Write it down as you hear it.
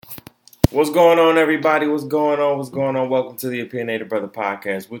What's going on, everybody? What's going on? What's going on? Welcome to the Opinionated Brother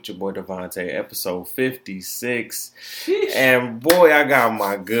Podcast with your boy Devontae, episode 56. Sheesh. And boy, I got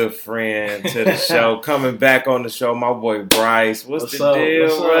my good friend to the show, coming back on the show, my boy Bryce. What's the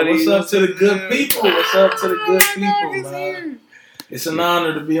deal, buddy? What's up to the good people? What's up to the good people, man? It's an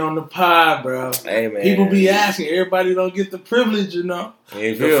honor to be on the pod, bro. Hey, man. People be asking. Everybody don't get the privilege, you know.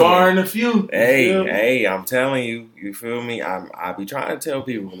 The far and the few. Hey, I'm telling you. You feel me? I be trying to tell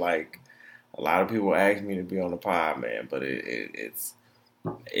people, like, a lot of people ask me to be on the pod, man, but it's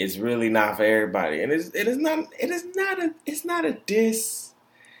really not for everybody, and it's not a diss.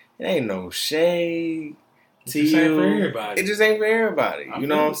 It ain't no shade to you. Ain't for everybody. It just ain't for everybody. You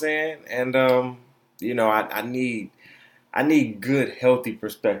know what I'm saying? And I need good, healthy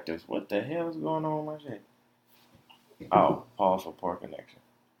perspectives. What the hell is going on with my shit? Oh, pause for poor connection.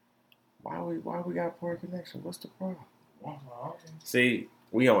 Why we got poor connection? What's the problem? See.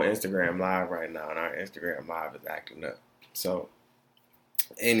 We on Instagram Live right now, and our Instagram Live is acting up. So,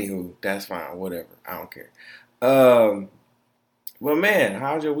 anywho, that's fine. Whatever. I don't care. Well, man,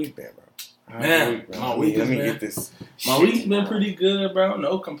 how's your week been, bro? My week's been pretty good, bro.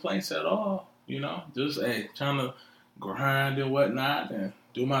 No complaints at all. You know, just trying to grind and whatnot and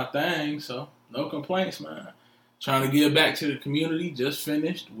do my thing. So, no complaints, man. Trying to give back to the community. Just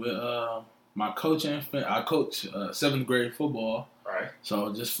finished with my coaching. I coach 7th grade football. Right.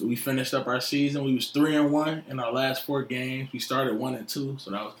 So we finished up our season. We was 3-1 in our last 4 games. We started 1-2,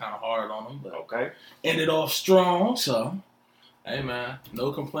 so that was kind of hard on them. But okay. Ended off strong. So, hey man,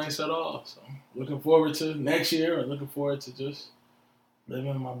 no complaints at all. So looking forward to next year and looking forward to just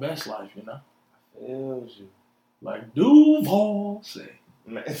living my best life. You know. Feels you. Like Duval say.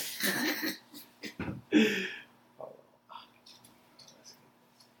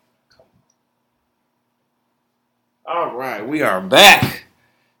 All right, we are back.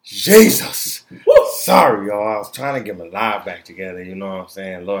 Jesus. Woo. Sorry, y'all. I was trying to get my live back together. You know what I'm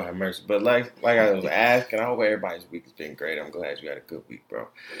saying? Lord have mercy. But like I was asking, I hope everybody's week has been great. I'm glad you had a good week, bro.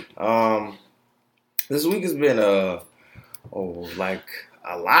 This week has been like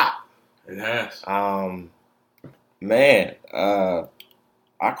a lot. It has. Man,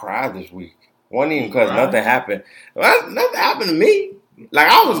 I cried this week. Wasn't even because nothing happened. Nothing happened to me. Like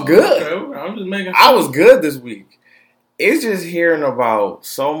I was good. Okay. I'm just making. I was good this week. It's just hearing about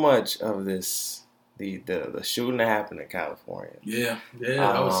so much of this, the shooting that happened in California. Yeah,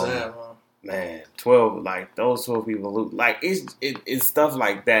 that was sad, man. 12 people look like it's stuff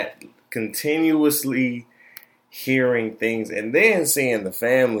like that. Continuously hearing things and then seeing the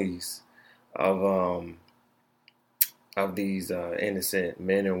families of these innocent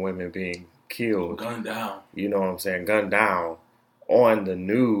men and women being killed, gunned down. You know what I'm saying? Gunned down on the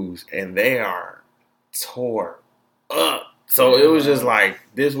news, and they are tore up. So it was just like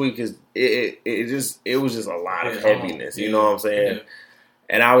this week it was just a lot of heaviness. You know what I'm saying? Yeah.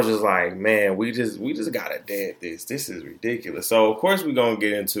 And I was just like, man, we just gotta dead this. This is ridiculous. So of course we're gonna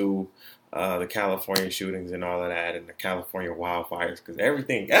get into the California shootings and all of that, and the California wildfires, because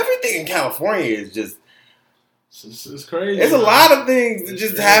everything in California is just. It's crazy. There's a lot of things that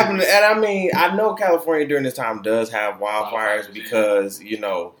just happen, and I mean, I know California during this time does have wildfires because you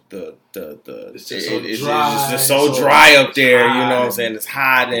know it's just so dry up there. You know what I'm saying? It's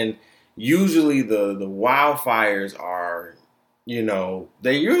hot, and usually the wildfires are, you know,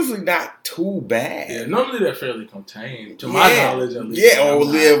 they're usually not too bad. Yeah, normally they're fairly contained, to my knowledge at least. Yeah, or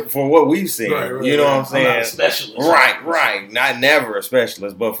live for what we've seen. Right, you know what I'm saying? I'm not a specialist. Right. Not never a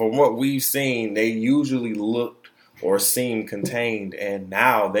specialist, but from what we've seen, they usually looked or seem contained, and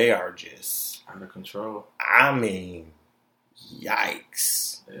now they are just out of control. I mean,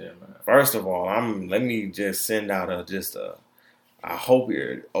 yikes! Yeah, man. First of all, let me just send out I hope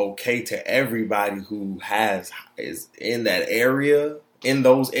you're okay to everybody who is in that area, in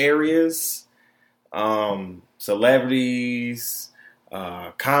those areas, celebrities,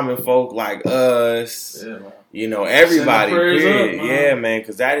 common folk like us, you know, everybody. Yeah, man,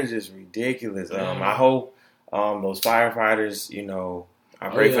 because that is just ridiculous. I hope those firefighters, you know, I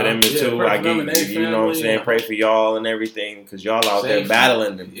pray for them too. I get, you know what I'm saying, pray for y'all and everything, because y'all out there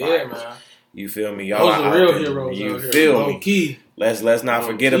battling them fires. Man. You feel me? Y'all those are real heroes. You feel me? Key. Let's not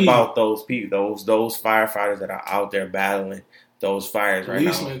forget about those people, those firefighters that are out there battling those fires right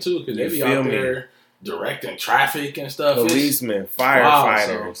now. Policemen too, because they be out there directing traffic and stuff. Policemen,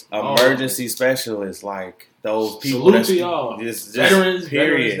 firefighters, emergency specialists, like those people. Salute to y'all. Just Veterans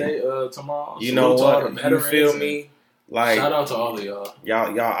period. Veterans Day tomorrow. You know what? You feel me? Like, shout out to all of y'all.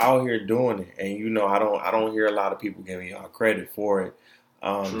 Y'all out here doing it, and you know I don't hear a lot of people giving y'all credit for it.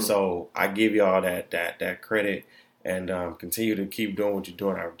 So I give y'all that credit, and continue to keep doing what you're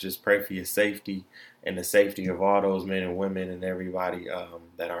doing. I just pray for your safety and the safety of all those men and women and everybody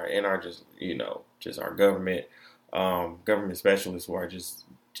that are in our just our government specialists who are just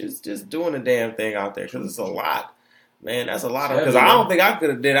doing the damn thing out there, because it's a lot. Man, that's a lot of, because I don't think I could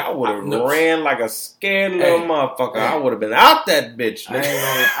have did. I would have ran like a scared little motherfucker. I would have been out that bitch.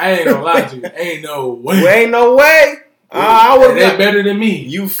 I ain't gonna lie to you. Ain't no way. Ain't no way. I would have better than me.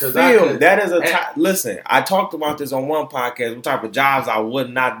 You feel that is listen, I talked about this on one podcast. What type of jobs I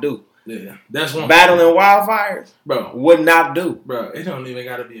would not do. Yeah, that's one. Battling wildfires, bro. Would not do, bro. It don't even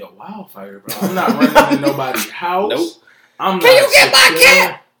got to be a wildfire, bro. I'm not running in nobody's house. Nope. Can you get my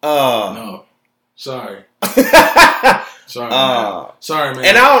cat? No. Sorry. Sorry,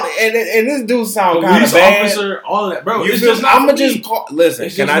 man. And this dude sound kind of bad. Officer, all of that, bro. It's just not. I'ma just call. Listen,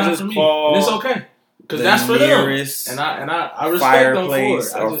 can I just call? And it's okay, because that's for them. And I respect them for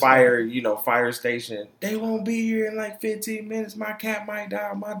it. Or fire station. They won't be here in like 15 minutes. My cat might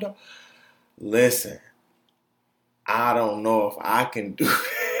die. My dog. Listen, I don't know if I can do.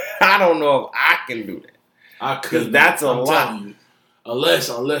 I don't know if I can do that. I could. Because that's a lot. Unless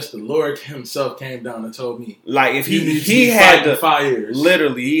the Lord Himself came down and told me, like if he had to fires,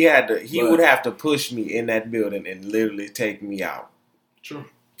 literally he would have to push me in that building and literally take me out. True.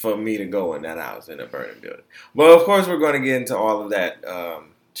 For me to go in that house in a burning building. But of course, we're going to get into all of that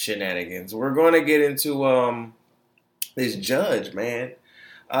shenanigans. We're going to get into this judge, man.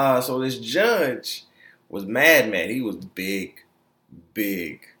 So this judge was mad. He was big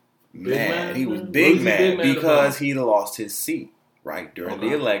mad. He was big mad because he lost his seat. Right, during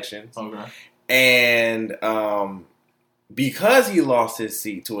the elections. Okay. And because he lost his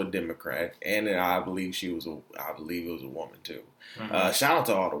seat to a Democrat, and I believe it was a woman too. Mm-hmm. Shout out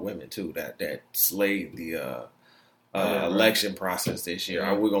to all the women too that slayed the election process this year.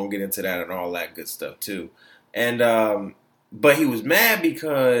 Yeah. We're gonna get into that and all that good stuff too. And but he was mad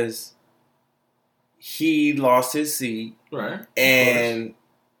because he lost his seat. Right. And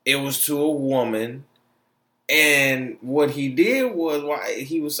it was to a woman. And what he did was, why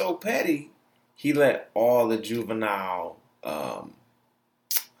he was so petty, he let all the juvenile, I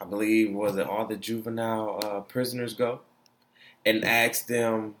believe, all the juvenile prisoners go, and asked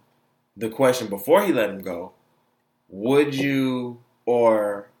them the question before he let them go: would you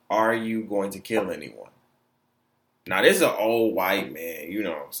or are you going to kill anyone? Now, this is an old white man, you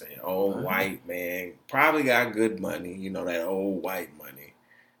know what I'm saying? Old white man, probably got good money, that old white money,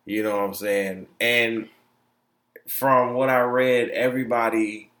 you know what I'm saying? And from what I read,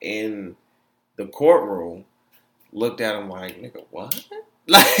 everybody in the courtroom looked at him like, nigga, what?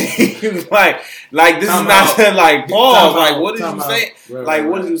 Like, he was like this is not like pause. Like, what did you say? Like,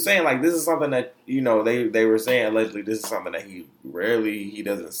 what is you saying? Like, this is something that, they were saying allegedly this is something that he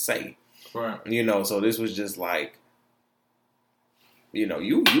doesn't say. Right. So this was just like,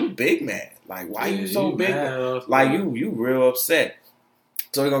 you big man. Like, why you so big? Like, you real upset.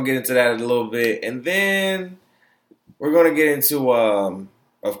 So we're going to get into that in a little bit. And then we're going to get into,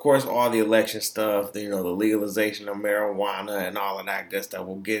 of course, all the election stuff, the legalization of marijuana and all of that good stuff.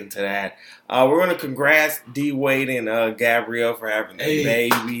 We'll get into that. We're going to congrats D. Wade and Gabrielle for having a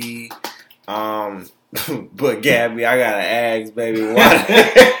baby. But Gabby, I got to ask, baby, why?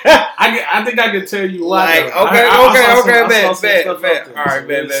 I think I can tell you why. Like, okay, bet. All right,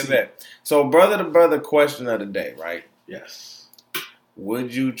 bet. So, brother to brother question of the day, right? Yes.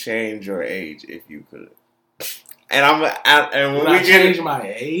 Would you change your age if you could? And change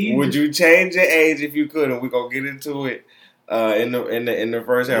my age? Would you change your age if you could? And we're gonna get into it in the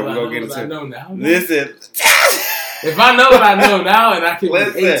first half. We're gonna get into it. I know now. Listen, if I know what I know now, and I can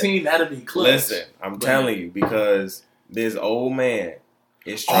be 18, that'll be close. Listen, I'm telling you, because this old man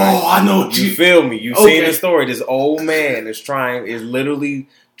is trying. Oh, I know you feel me. You've seen the story. This old man is literally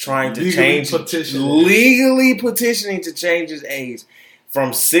trying to legally petitioning to change his age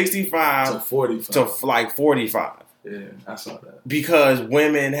from 65 to 45. To like 45. Yeah, I saw that. Because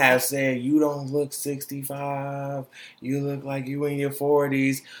women have said, you don't look 65. You look like you in your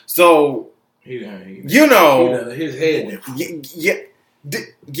 40s. So, his head.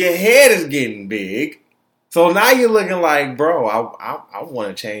 Your head is getting big. So now you're looking like, bro, I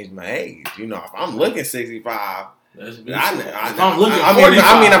want to change my age. If I'm looking 65... if I'm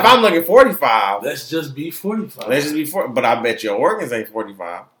looking 45, let's just be 45. But I bet your organs ain't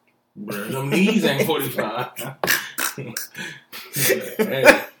 45. Bro, them knees ain't 45.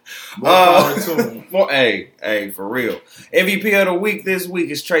 Hey, for real. MVP of the week this week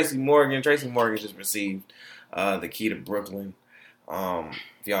is Tracy Morgan. Tracy Morgan just received the key to Brooklyn.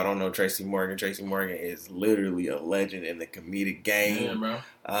 If y'all don't know Tracy Morgan is literally a legend in the comedic game. Yeah,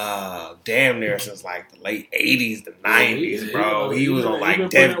 bro. Damn near since like the late 80s, the 90s, bro. He was on like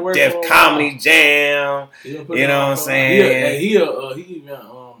Def Comedy Jam. You know what I'm saying? He even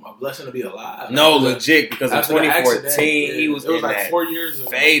a blessing to be alive. No, legit, because in 2014 he was in like that 4 years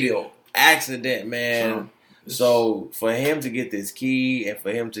fatal accident, man. So for him to get this key and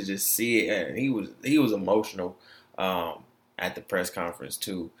for him to just see it, and he was emotional at the press conference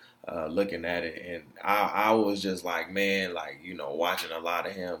too, looking at it, and I was just like, man, like, you know, watching a lot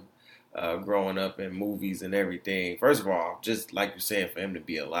of him growing up in movies and everything. First of all, just like you said, for him to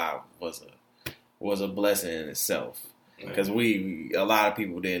be alive was a blessing in itself, because a lot of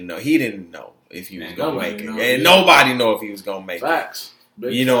people didn't know. He didn't know if he was gonna make it, and nobody know if he was gonna make it.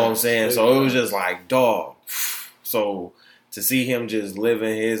 You know what I'm saying? So it was just like, dog. So to see him just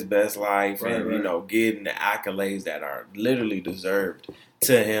living his best life and you know, getting the accolades that are literally deserved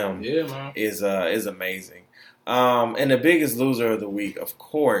to him is amazing. And the biggest loser of the week, of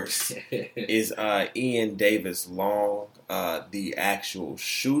course, is Ian Davis Long, the actual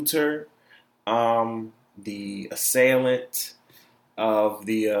shooter, the assailant of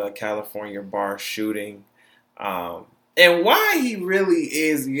the California bar shooting. And why he really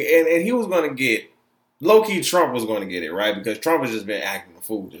is, and he was going to get, low-key Trump was going to get it, right? Because Trump has just been acting a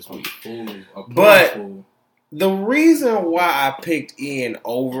fool this week. But the reason why I picked Ian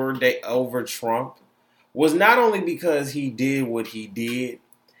over Trump was not only because he did what he did,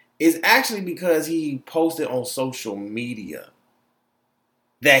 it's actually because he posted on social media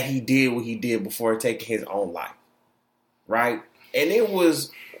that he did what he did before taking his own life, right? And it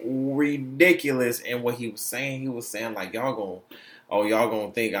was ridiculous in what he was saying. He was saying like, y'all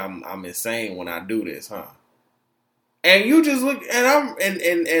gonna think I'm insane when I do this, huh? And you just look, and I'm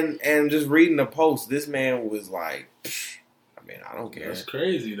and just reading the post, this man was like, I mean, I don't care. That's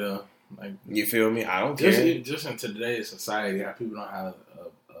crazy though. Like, you feel me? I don't care. Just in today's society, how people don't have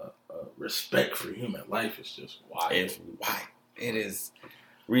a respect for human life is just wild. It's wild. It is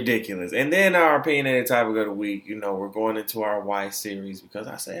ridiculous. And then our opinionated topic of the week, you know, we're going into our why series because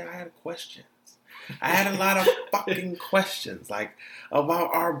I had questions. I had a lot of fucking questions, like,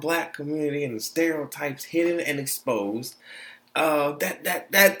 about our black community and the stereotypes hidden and exposed.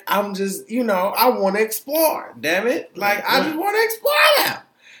 That I'm just, you know, I want to explore. Damn it, like I just want to explore them.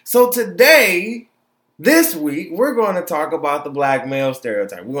 So today, this week, we're going to talk about the black male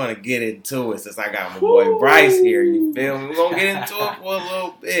stereotype. We're going to get into it since I got my boy Bryce here. You feel me? We're going to get into it for a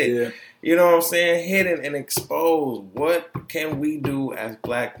little bit. Yeah. You know what I'm saying? Hidden and exposed. What can we do as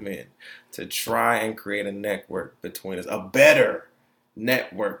black men to try and create a network between us? A better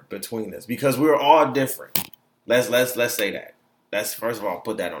network between us. Because we're all different. Let's say that. Let's first of all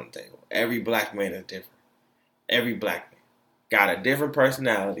put that on the table. Every black man is different. Every black man got a different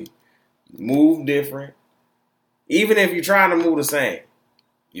personality. Move different. Even if you're trying to move the same,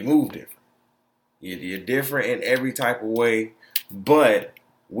 you move different. You're different in every type of way, but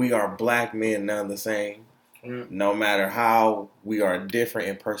we are black men none the same. No matter how we are different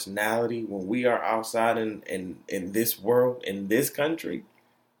in personality, when we are outside in this world, in this country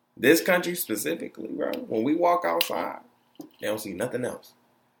specifically, bro, when we walk outside, they don't see nothing else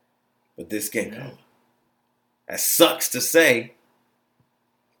but this skin color. That sucks to say,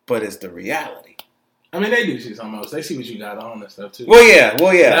 but it's the reality. I mean, they do see something else. They see what you got on and stuff too. Well, yeah.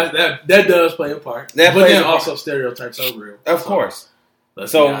 That does play a part. But then also stereotypes are real. Of course.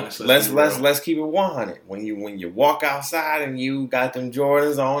 Let's keep it 100. When you walk outside and you got them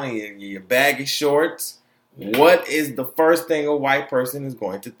Jordans on and your baggy shorts, what is the first thing a white person is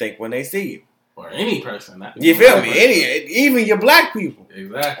going to think when they see you? Or any person. You feel me? Even your black people.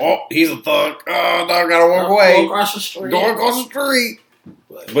 Exactly. Oh, he's a thug. Oh, dog, gotta walk away. Go across the street.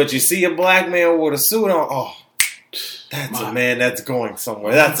 But you see a black man with a suit on. Oh, that's a man that's going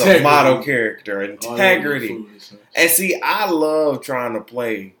somewhere. That's integrity. A model character. Integrity. And see, I love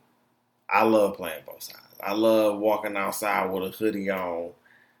playing both sides. I love walking outside with a hoodie on,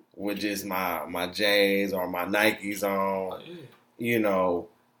 with just my J's or my Nikes on. You know,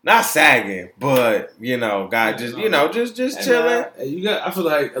 not sagging, but you know, just chilling. I feel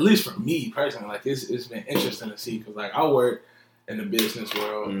like, at least for me personally, like it's been interesting to see because like I work in the business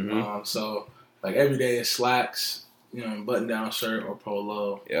world, so like every day is slacks, you know, button down shirt or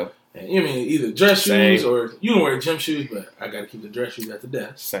polo. Yep. And you mean either dress shoes or you can wear gym shoes, but I gotta keep the dress shoes at the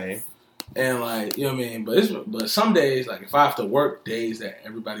desk. Same. And like, you know what I mean? But some days, like if I have to work days that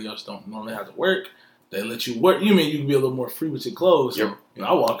everybody else don't normally have to work, they let you work. You mean you can be a little more free with your clothes. So, you know,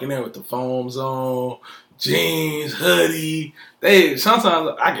 I walk in there with the foams on, jeans, hoodie.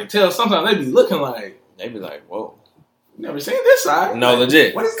 Sometimes I can tell, sometimes they be looking like, whoa. Never seen this side. No,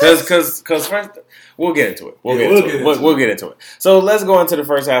 legit. What is this? Because first, we'll get into it. We'll get into it. So let's go into the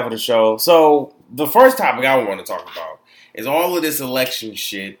first half of the show. So the first topic I want to talk about is all of this election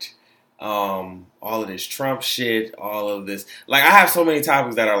shit, all of this Trump shit, all of this. Like, I have so many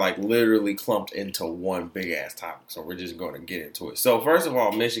topics that are like literally clumped into one big ass topic. So we're just going to get into it. So first of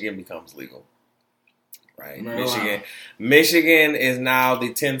all, Michigan becomes legal. Right, Michigan is now the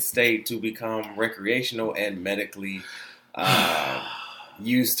 10th state to become recreational and medically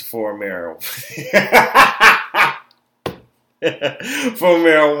used for marijuana.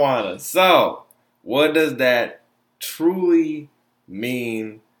 So, what does that truly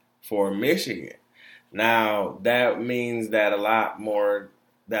mean for Michigan? Now, that means that a lot more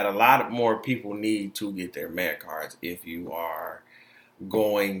people need to get their med cards if you are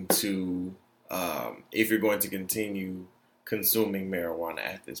going to continue consuming marijuana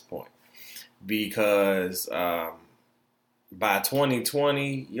at this point, because by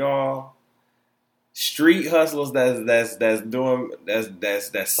 2020, y'all, street hustlers that's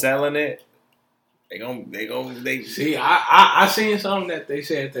selling it, they see. I seen something that they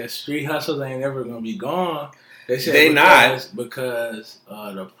said that street hustlers ain't ever gonna be gone. They said because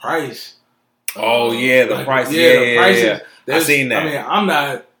the price. The price. I seen that. I mean,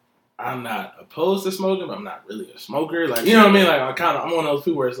 I'm not opposed to smoking, but I'm not really a smoker. Like, you know what I mean? Like, I'm one of those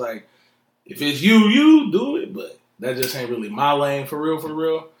people where it's like, if it's you do it, but that just ain't really my lane for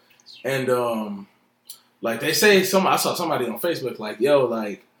real. And like they say, I saw somebody on Facebook like, yo,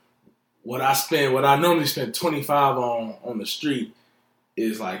 like what I normally spend 25 on the street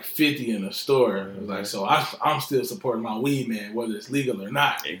is like 50 in the store. Mm-hmm. Like, so I'm still supporting my weed man, whether it's legal or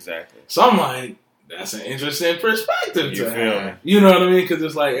not. Exactly. So I'm like, that's an interesting perspective to have. You know what I mean? Because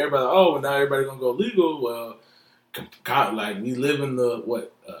it's like everybody, now everybody gonna go legal. Well, like we live in the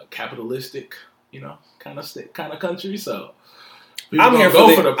capitalistic, kind of country. So I'm here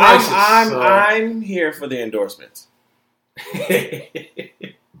for the prices. I'm here for the endorsements. I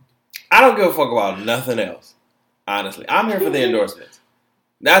don't give a fuck about nothing else. Honestly, I'm here for the endorsements.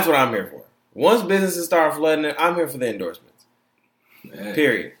 That's what I'm here for. Once businesses start flooding it, I'm here for the endorsements.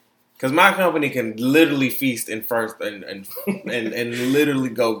 Period. Because my company can literally feast and literally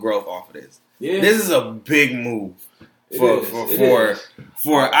go growth off of this. Yeah. This is a big move I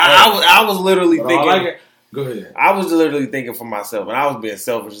was literally thinking. Go ahead. I was literally thinking for myself, and I was being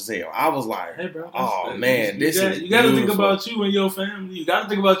selfish as hell. I was like, "Hey, bro, you got to think about you and your family. You got to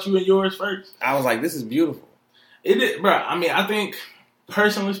think about you and yours first." I was like, "This is beautiful." It is, bro. I mean, I think,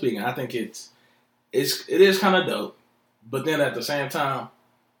 personally speaking, I think it is kind of dope. But then at the same time,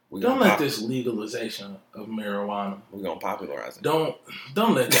 don't let this legalization of marijuana. We're gonna popularize it. Don't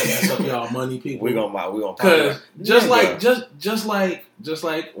let that mess up y'all money, people. We're gonna popularize it. Just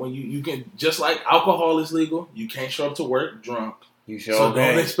like when you can, just like alcohol is legal, you can't show up to work drunk.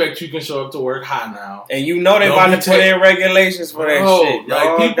 Don't expect you can show up to work high now. And they about to put in regulations for that shit.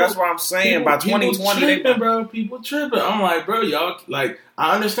 Like, that's what I'm saying. By 2020, people tripping. I'm like, bro, y'all, like,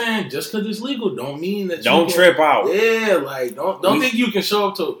 I understand just because it's legal don't mean that don't trip out. Yeah, like, don't think you can show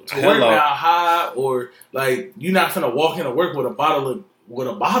up to work now high, or like you're not gonna walk into work with a bottle.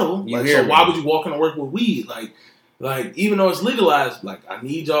 Like, so why would you walk into work with weed? Like even though it's legalized, like, I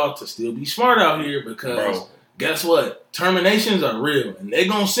need y'all to still be smart out here, because guess what? Terminations are real, and they're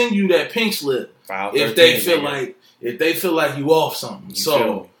gonna send you that pink slip if they feel like you off something.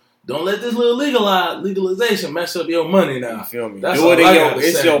 So don't let this little legalization mess up your money now. You feel me? Do it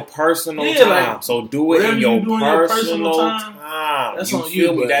in your personal time. Like, so do it in your personal time. That's you on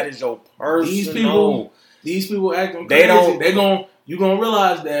feel you. Me? That is your personal. These people acting crazy. You gonna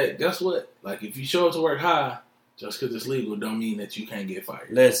realize that. Guess what? Like, if you show up to work high, just because it's legal, don't mean that you can't get fired.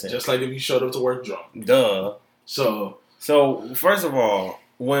 Listen, just like if you showed up to work drunk. Duh. So first of all,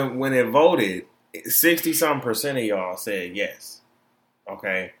 when it voted, 60-some% of y'all said yes.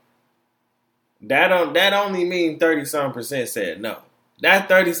 Okay. That only means 30-some% said no. That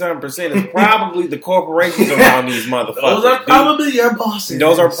 30-some% is probably the corporations around these motherfuckers. Those are probably your bosses.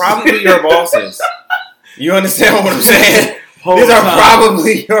 Those are probably your bosses. You understand what I'm saying? These are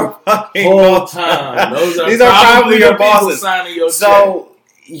probably your fucking bosses. These are probably your bosses. So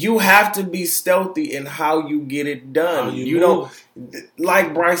you have to be stealthy in how you get it done. You don't,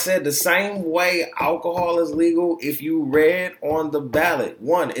 like Bryce said, the same way alcohol is legal. If you read on the ballot,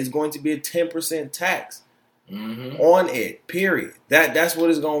 it's going to be a 10% tax on it. Period. That's what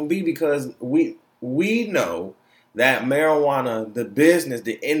it's going to be, because we know that marijuana, the business,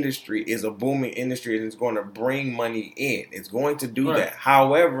 the industry, is a booming industry, and it's going to bring money in. It's going to do that.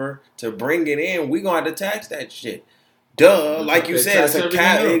 However, to bring it in, we're going to have to tax that shit. Duh. Like you said, it's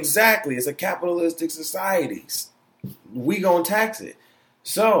a capitalistic society. we gonna tax it.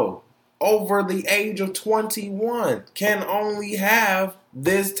 So over the age of 21 can only have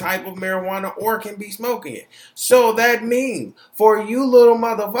this type of marijuana or can be smoking it. So that means for you little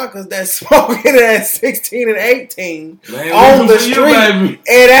motherfuckers that smoking at 16 and 18 on the street,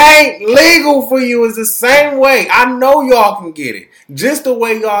 it ain't legal for you. It's the same way. I know y'all can get it. Just the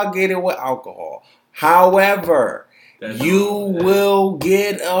way y'all get it with alcohol. However, you will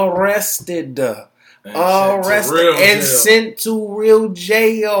get arrested. Sent to real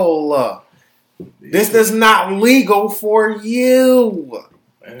jail. This is not legal for you.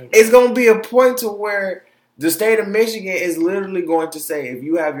 It's going to be a point to where the state of Michigan is literally going to say if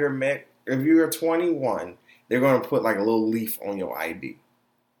you have if you're 21, they're going to put like a little leaf on your ID.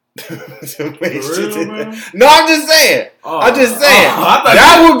 No, I'm just saying.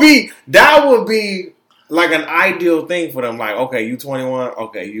 That would be like an ideal thing for them. Like, okay, you 21,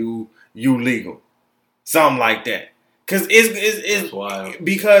 okay, you legal. Something like that. Because it's wild.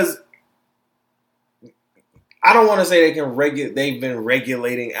 Because I don't want to say they've been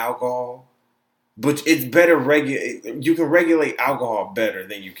regulating alcohol, but it's better you can regulate alcohol better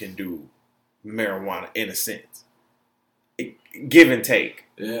than you can do marijuana in a sense. Give and take.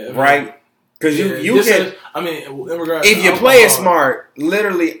 Yeah, right? Because you can. If you play it smart,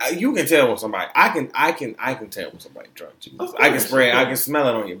 literally, you can tell when somebody. I can tell when somebody drunk. I can spray it. I can smell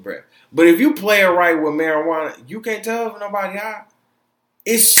it on your breath. But if you play it right with marijuana, you can't tell if nobody high.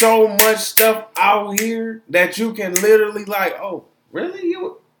 It's so much stuff out here that you can literally like, oh, really?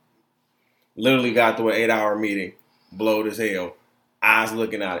 You literally got through an 8-hour meeting, blowed as hell, eyes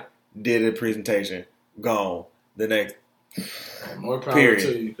looking at it, did a presentation, gone. The next more power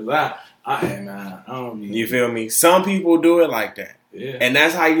to you, because I don't. You feel me? Some people do it like that, yeah, and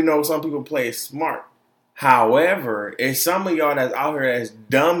that's how you know some people play it smart. However, it's some of y'all that's out here that's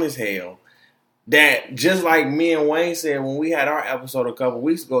dumb as hell. That just like me and Wayne said when we had our episode a couple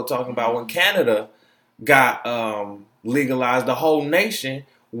weeks ago talking about when Canada got legalized the whole nation,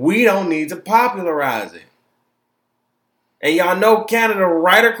 we don't need to popularize it. And y'all know Canada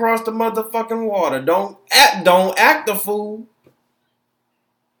right across the motherfucking water. Don't act a fool.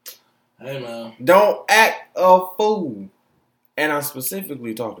 Hey man. Don't act a fool. And I'm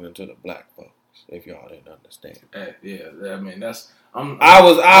specifically talking to the black folks, if y'all didn't understand. Yeah, I mean that's I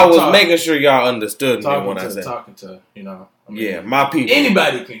was making sure y'all understood me when I said talking to, you know. I mean, yeah, my people.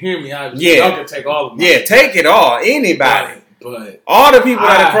 Anybody can hear me. Y'all can take all of my take it all. Anybody. But all the people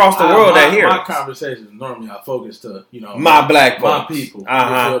that across the world that hear my conversations normally I focus to, you know, my black folks. My people.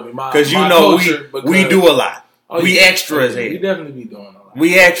 Because you know we do a lot. We extra as hell. We definitely be doing a lot.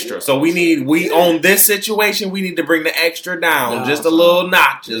 We extra. So we on this situation, we need to bring the extra down just a little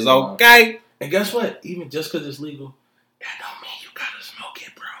notches, okay? And guess what? Even just because it's legal, that don't mean you gotta smoke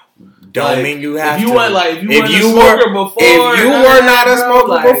it, bro. Don't mean you have to. If you were not a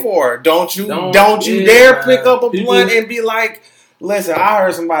smoker before, don't you dare pick up a blunt and be like, listen, I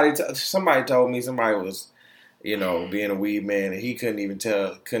heard somebody told me somebody was, you know, being a weed man and he couldn't even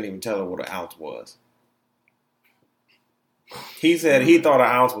tell her what an ounce was. He said he thought an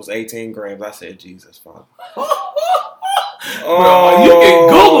ounce was 18 grams. I said, Jesus, Father. Bro, you can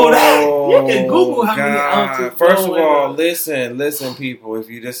Google that. You can Google how many ounces. First of all, listen, people. If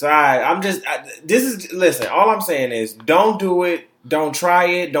you decide, listen. All I'm saying is, don't do it. Don't try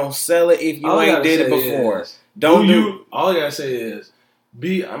it. Don't sell it if you ain't did it before. All you gotta say is,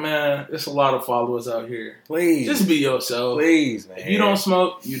 there's a lot of followers out here. Please, just be yourself. Please, man. If you don't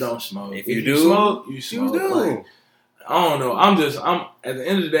smoke, you don't smoke. If you smoke, you smoke. Like, I don't know. I'm at the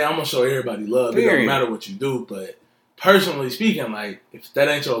end of the day, I'm gonna show everybody love. It don't matter what you do, but personally speaking, like if that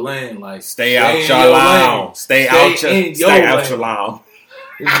ain't your lane, like stay out your lane. Stay out your lane.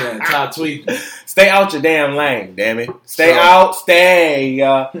 This man top tweet. Stay out your damn lane, damn it. Stay out of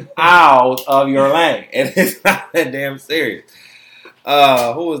your lane. And it's not that damn serious.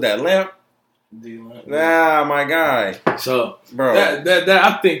 Who was that? Lamp? Nah, my guy. So, bro, that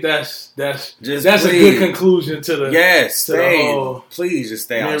I think that's a good conclusion to the whole please just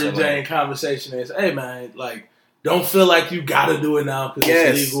stay out your lane. Mary Jane conversation is, hey man, like don't feel like you gotta do it now because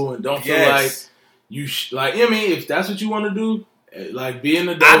it's legal, and don't feel like you if that's what you want to do, like be an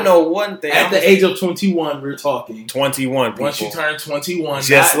adult. I know one thing. At the age of 21, we're talking 21. Once you turn 21,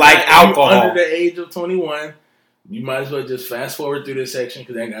 just like alcohol, under the age of 21. You might as well just fast forward through this section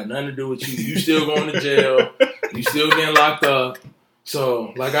because that ain't got nothing to do with you. You still going to jail. You still getting locked up.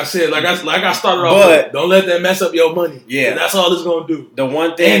 So, like I said, like I started off with, don't let that mess up your money. Yeah. That's all it's going to do. The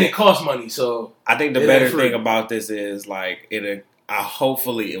one thing. And it costs money. So, I think the better thing about this is, like,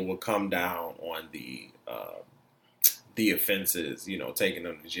 hopefully it will come down on the offenses, you know, taking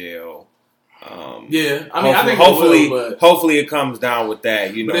them to jail, Yeah, I mean, I think hopefully it comes down with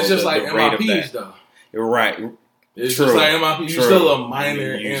that. You know, but it's just like MIPs though. You're right. It's just like MIP. You're still a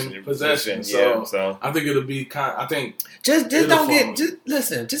minor in possession, so I think it'll be kind. I think just don't get.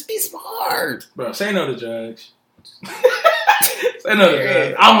 Listen, just be smart, bro. Say no to judge. Say no to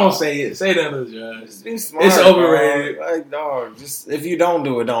judge. I won't say it. Say no to judge. Just be smart. It's overrated. Dog. Like dog, just if you don't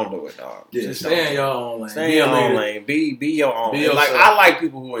do it, don't do it, dog. Yeah, just stay in your own lane. Stay in your own lane. Be your own. Be like I like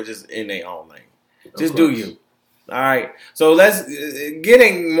people who are just in their own lane. Just do you. All right. So let's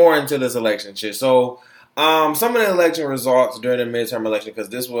getting more into this election shit. So some of the election results during the midterm election, because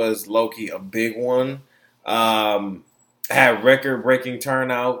this was low key a big one, had record breaking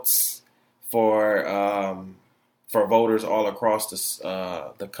turnouts for voters all across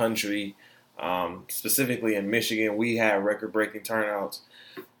the country. Specifically in Michigan, we had record breaking turnouts,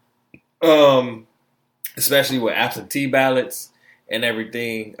 especially with absentee ballots and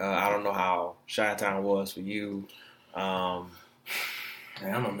everything. I don't know how Chi-Town was for you. I'm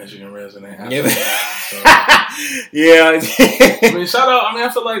a Michigan resident. Yeah. I mean, shout out. I mean, I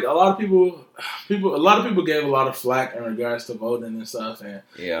feel like a lot of people gave a lot of flack in regards to voting and stuff, and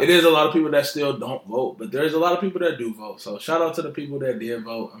it is a lot of people that still don't vote, but there's a lot of people that do vote. So shout out to the people that did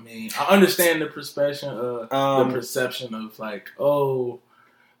vote. I mean, I understand the perception of like, oh,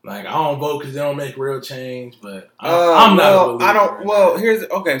 like I don't vote because they don't make real change, but I'm not. I don't. Well, here's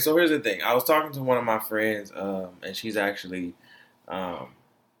the thing. I was talking to one of my friends, and she's actually a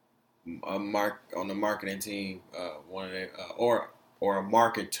marketing team, one of the, or a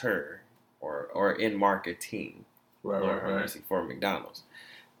marketer, or in marketing, right. for McDonald's,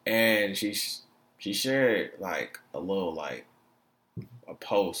 and she shared like a little like a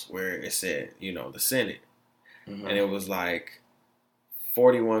post where it said, you know, the Senate, and it was like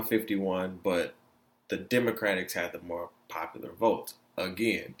 41-51, but the Democrats had the more popular votes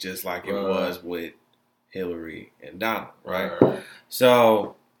again, just like it was with Hillary and Donald, right?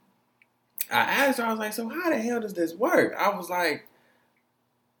 So I asked her, I was like, so how the hell does this work? I was like,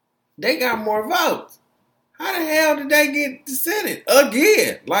 they got more votes. How the hell did they get the Senate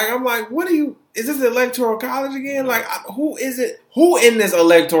again? Like, I'm like, is this electoral college again? Like, who is it? Who in this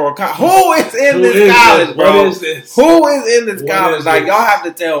electoral college? Who is in this college, bro? What is this? Who is in this college? Like, y'all have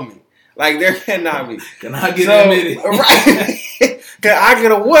to tell me. Like, there cannot be. Can I get admitted? Right. Can I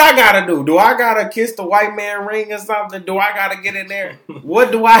get what I gotta do? Do I gotta kiss the white man ring or something? Do I gotta get in there?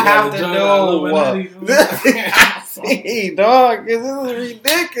 What do I have to do? See, dog, this is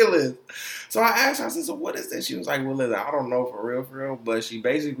ridiculous. So I asked her, I said, so what is this? She was like, well, listen, I don't know for real. But she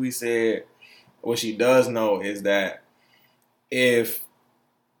basically said what she does know is that if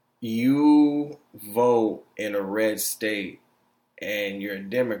you vote in a red state and you're a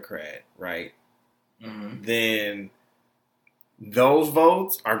Democrat, right, then those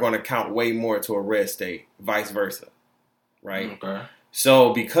votes are going to count way more to a red state, vice versa, right? Okay.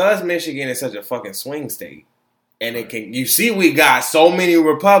 So because Michigan is such a fucking swing state, and you see we got so many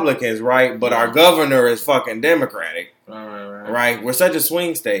Republicans, right? But our governor is fucking Democratic, right? We're such a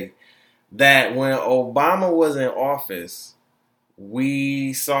swing state that when Obama was in office,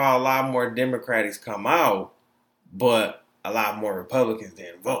 we saw a lot more Democrats come out, but a lot more Republicans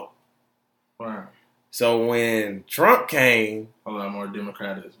didn't vote. Right. So when Trump came, a lot more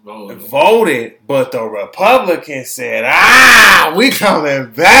Democrats voted, but the Republicans said, we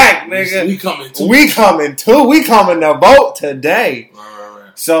coming back, nigga. We coming to vote today.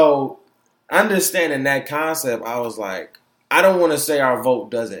 Right. So understanding that concept, I was like, I don't want to say our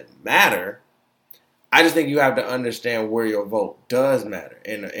vote doesn't matter. I just think you have to understand where your vote does matter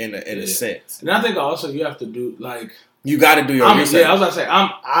in a sense. And I think also you have to do like, you got to do your research. Yeah, I was about to say,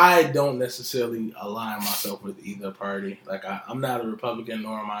 I don't necessarily align myself with either party. Like, I'm not a Republican,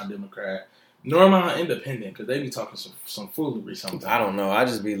 nor am I a Democrat, nor am I an independent, because they be talking some foolery sometimes. I don't know. I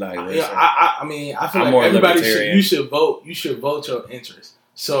just be like, I mean, I feel like everybody should vote. You should vote your interest.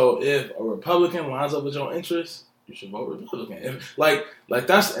 So if a Republican lines up with your interest, you should vote Republican. Like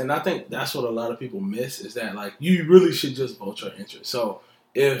that's, and I think that's what a lot of people miss is that like you really should just vote your interest. So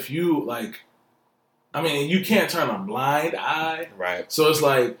if you like. I mean, you can't turn a blind eye. Right. So it's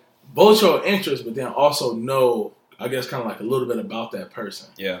like, vote your interest, but then also know, I guess, kind of like a little bit about that person.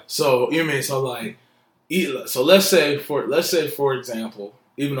 Yeah. So, you know what I mean? So, like, so let's say, for example,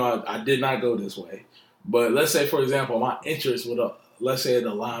 even though I did not go this way, but let's say, for example, my interest would, let's say it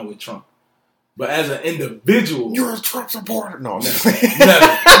aligned with Trump. But as an individual. You're a Trump supporter. No. Never.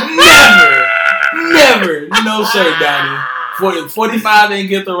 No, sir, Donnie. 45 ain't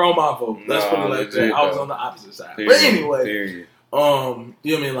get the Roma vote. Let's put it like that. I was on the opposite side. But anyway, you know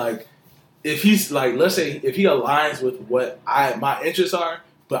what I mean? Like, if he's like, let's say if he aligns with what my interests are,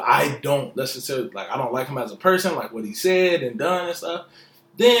 but I don't necessarily, like, I don't like him as a person, like what he said and done and stuff,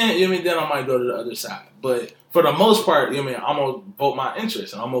 then, you know what I mean, then I might go to the other side. But for the most part, you know what I mean, I'm going to vote my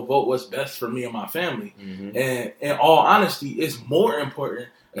interests, and I'm going to vote what's best for me and my family. Mm-hmm. And in all honesty, it's more important,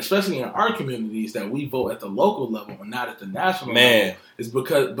 especially in our communities, that we vote at the local level and not at the national level. It's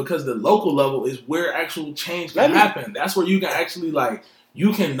because the local level is where actual change can happen. That's where you can actually, like,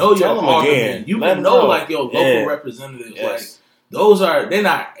 you can know your argument. You can know, like, your local representatives. Like, they're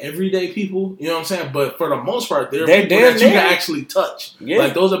not everyday people, you know what I'm saying? But for the most part, they're people that you can actually touch. Yeah.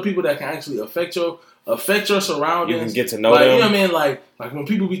 Like, those are people that can actually affect your surroundings. You can get to know them. You know what I mean? Like when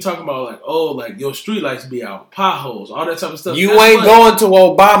people be talking about, like, oh, like, your street lights be out, potholes, all that type of stuff. You ain't going to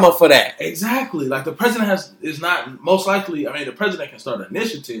Obama for that. Exactly. Like, the president is not, most likely, I mean, the president can start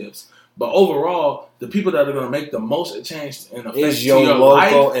initiatives, but overall, the people that are going to make the most change and affect your local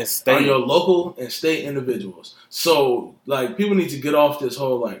life and state. Are your local and state individuals. So, like, people need to get off this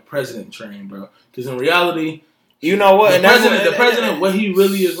whole, like, president train, bro. Because in reality, you know what? The president, what he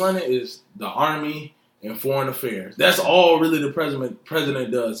really is running is the army and foreign affairs. That's all really the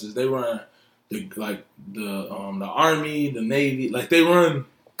president does, is they run the army, the navy, like, they run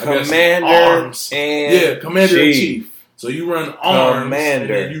commander arms. Commander in chief. Chief. So you run arms, and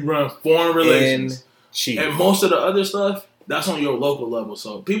then you run foreign relations. And most of the other stuff, that's on your local level.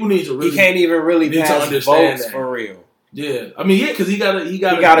 So people need to really... He can't even really pass votes for real. Yeah. I mean, because he got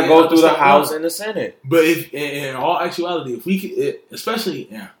to go through the House and the Senate. But if, in all actuality, if we could, especially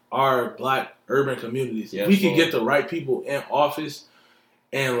in our black urban communities, if we can get the right people in office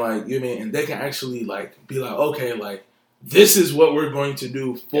and, like, you know what I mean, and they can actually, like, be like, okay, like, this is what we're going to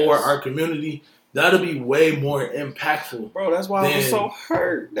do for our community, that'll be way more impactful. Bro, that's why I was so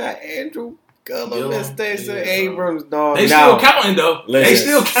hurt that Andrew Gillum and Stacey Abrams, dog. They still counting, though. They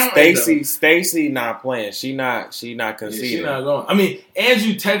still counting. Stacey not playing. She not conceding. She not going. I mean,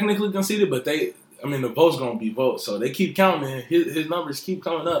 Andrew technically conceded, but the vote's going to be votes. So they keep counting. His numbers keep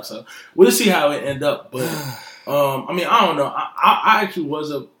coming up. So we'll see how it end up. But, I mean, I don't know. I actually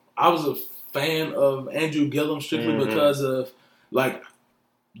was a fan of Andrew Gillum strictly because of, like,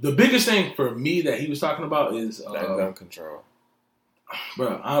 the biggest thing for me that he was talking about is gun control.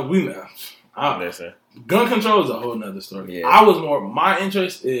 Bro, listen. Gun control is a whole nother story. Yeah. My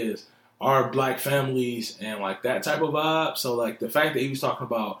interest is our black families and, like, that type of vibe. So, like, the fact that he was talking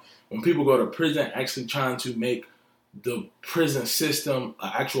about when people go to prison, actually trying to make the prison system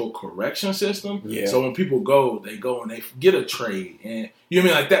an actual correction system. Yeah. So when people go, they go and they get a trade, and you know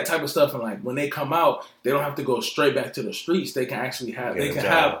what I mean, like, that type of stuff. And, like, when they come out, they don't have to go straight back to the streets. They can actually have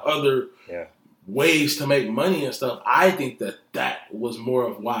have other ways to make money and stuff. I think that was more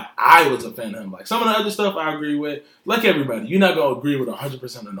of why I was a fan of him. Like, some of the other stuff I agree with. Like everybody, you're not gonna agree with 100%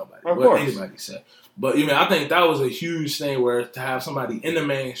 of nobody. Of what course. Anybody said. But you know, I think that was a huge thing where to have somebody in the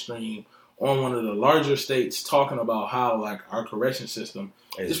mainstream on one of the larger states talking about how, like, our correction system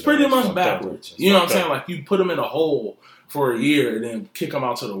is pretty much backwards. You know what I'm saying? Like, you put them in a hole for a year and then kick them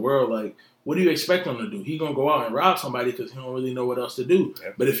out to the world. Like, what do you expect them to do? He gonna go out and rob somebody because he don't really know what else to do.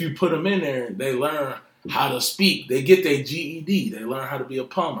 Yep. But if you put them in there, they learn how to speak. They get their GED. They learn how to be a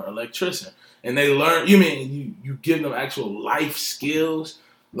plumber, electrician, and they learn. You give them actual life skills.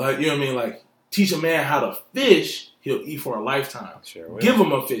 Like, you know what I mean? Like, teach a man how to fish. He'll eat for a lifetime. Sure. Give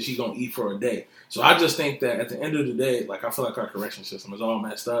him a fish, he's going to eat for a day. So I just think that at the end of the day, like, I feel like our correction system is all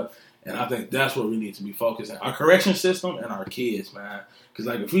messed up. And I think that's what we need to be focused on. Our correction system and our kids, man. Because,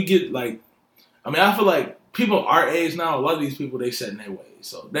 like, if we get, like, I mean, I feel like people our age now, a lot of these people, they set in their ways.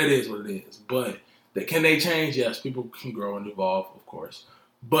 So that is what it is. But can they change? Yes, people can grow and evolve, of course.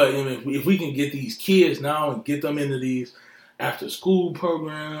 But I mean, if we can get these kids now and get them into these after school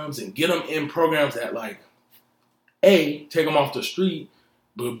programs and get them in programs that, like, A, take them off the street,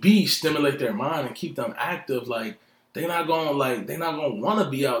 but B, stimulate their mind and keep them active. Like, they're not gonna want to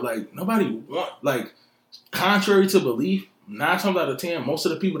be out. Like, nobody want, like, contrary to belief, 9 times out of 10, most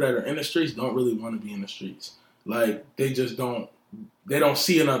of the people that are in the streets don't really want to be in the streets. Like, they don't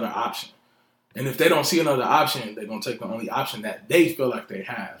see another option. And if they don't see another option, they're gonna take the only option that they feel like they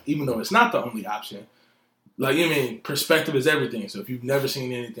have, even though it's not the only option. Like, you mean, perspective is everything. So if you've never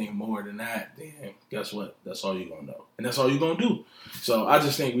seen anything more than that, then guess what? That's all you're going to know. And that's all you're going to do. So I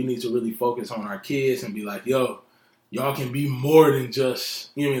just think we need to really focus on our kids and be like, yo, y'all can be more than just,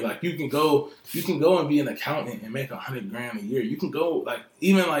 you know what I mean? Like, you can go and be an accountant and make $100,000 a year. You can go, like,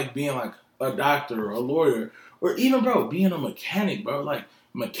 even, like, being, like, a doctor or a lawyer, or even, bro, being a mechanic, bro. Like,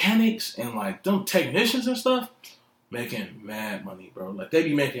 mechanics and, like, them technicians and stuff, making mad money, bro. Like, they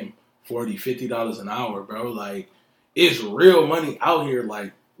be making $40, $50 an hour, bro. Like, it's real money out here,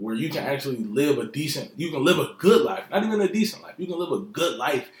 like, where you can actually live you can live a good life, not even a decent life. You can live a good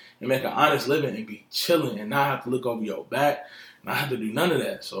life and make an honest living and be chilling and not have to look over your back, not have to do none of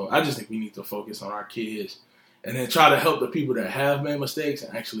that. So I just think we need to focus on our kids and then try to help the people that have made mistakes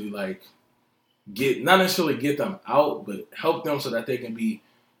and actually like not necessarily get them out, but help them so that they can be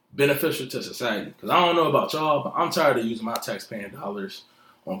beneficial to society. Because I don't know about y'all, but I'm tired of using my taxpaying dollars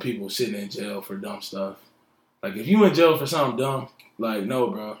on people sitting in jail for dumb stuff. Like, if you in jail for something dumb, like, no,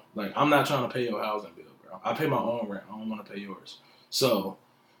 bro. Like, I'm not trying to pay your housing bill, bro. I pay my own rent. I don't want to pay yours. So,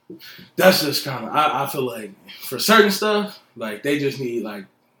 that's just kind of, I feel like, for certain stuff, like, they just need, like,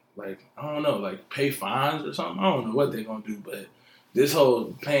 I don't know, like, pay fines or something. I don't know what they're going to do, but this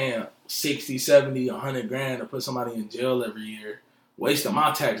whole paying 60, 70, 100 grand to put somebody in jail every year, wasting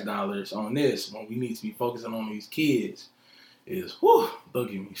my tax dollars on this when we need to be focusing on these kids is, whew,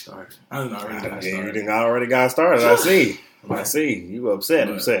 don't get me started. I done already got started. You think I already got started. I see. You upset.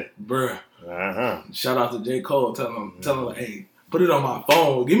 Bruh. Uh-huh. Shout out to J. Cole. Tell him, like, hey, put it on my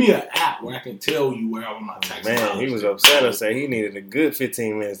phone. Give me an app where I can tell you where all my tax dollars. Man, he was upset. I said he needed a good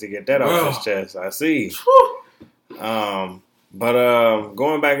 15 minutes to get that off his chest. I see. But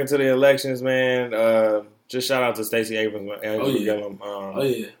going back into the elections, man, just shout out to Stacey Abrams and Andrew Gillum.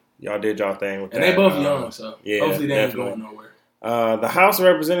 Y'all did y'all thing with and that. And they both young, so hopefully they ain't going nowhere. The House of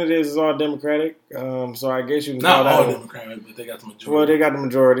Representatives is all Democratic, so I guess you can call that all Democratic, but they got the majority. Well, they got the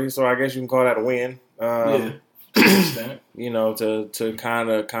majority, so I guess you can call that a win. You know, to kind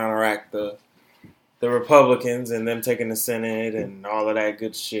of counteract the Republicans and them taking the Senate and all of that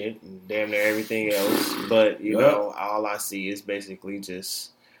good shit and damn near everything else. But you know, all I see is basically just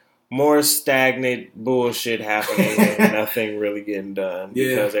more stagnant bullshit happening and nothing really getting done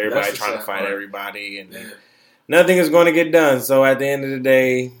because everybody's trying to fight everybody and nothing is going to get done. So at the end of the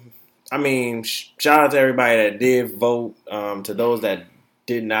day, I mean, shout out to everybody that did vote. To those that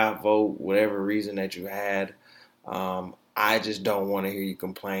did not vote, whatever reason that you had, I just don't want to hear you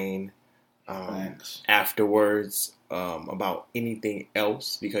complain afterwards about anything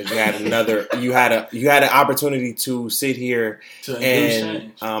else because you had you had an opportunity to sit here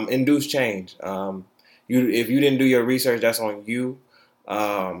and induce change. If you didn't do your research, that's on you.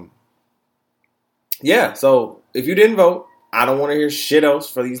 So if you didn't vote, I don't want to hear shit else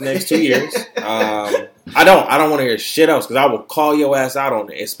for these next 2 years. I don't want to hear shit else because I will call your ass out on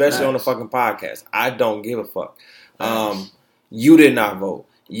it, especially on the fucking podcast. I don't give a fuck. You did not vote.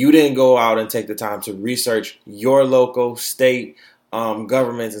 You didn't go out and take the time to research your local, state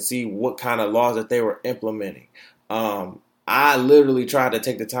governments and see what kind of laws that they were implementing. I literally tried to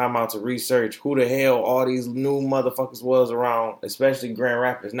take the time out to research who the hell all these new motherfuckers was around, especially Grand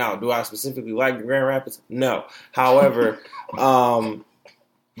Rapids. Now, do I specifically like Grand Rapids? No. However,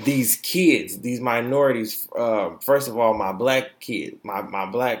 these kids, these minorities, first of all, my black kids, my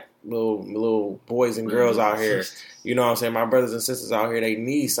black little boys and girls out here, you know what I'm saying? My brothers and sisters out here, they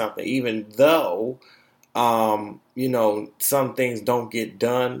need something, even though, you know, some things don't get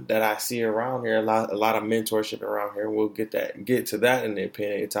done that I see around here. A lot of mentorship around here. We'll get to that in the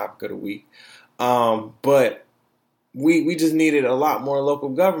opinion topic of the week. But we just needed a lot more local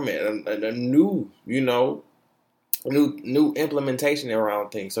government, a new, you know, new implementation around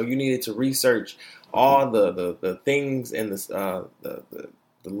things. So you needed to research all the things and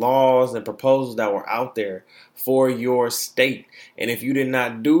the laws and proposals that were out there for your state. And if you did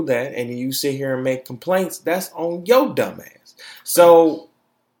not do that and you sit here and make complaints, that's on your dumb ass. So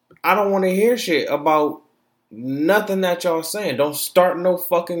I don't want to hear shit about nothing that y'all saying. Don't start no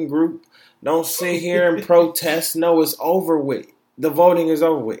fucking group. Don't sit here and protest. No, it's over with. The voting is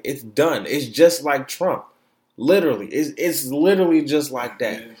over with. It's done. It's just like Trump. Literally, it's literally just like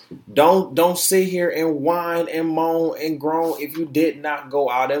that. Don't sit here and whine and moan and groan if you did not go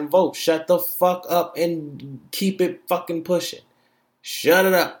out and vote. Shut the fuck up and keep it fucking pushing. Shut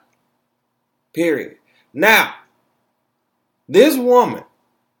it up. Period. Now, this woman,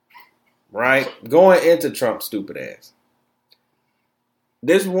 right, going into Trump's stupid ass.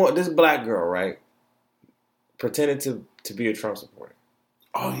 This black girl, right, pretended to be a Trump supporter.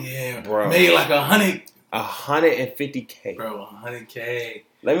 Oh yeah, bro, made like 150K. Bro, 100K.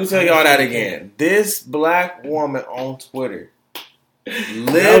 Let me tell y'all that again. This black woman on Twitter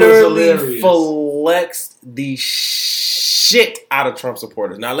literally flexed the shit out of Trump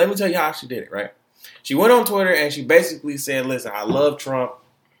supporters. Now, let me tell you how she did it, right? She went on Twitter and she basically said, listen, I love Trump.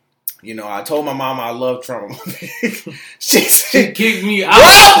 You know, I told my mama I love Trump. She kicked me out.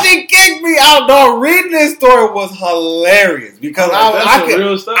 Bro, she kicked me out, dog. Reading this story was hilarious because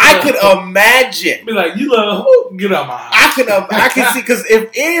I could imagine. Be like, you love who? Get out my house. I can see because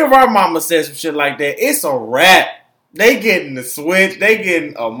if any of our mama says some shit like that, it's a wrap. They getting the switch. They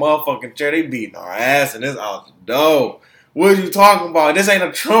getting a motherfucking chair. They beating our ass, and this out the door. What are you talking about? This ain't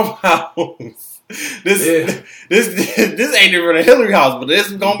a Trump house. This ain't even a Hillary house, but this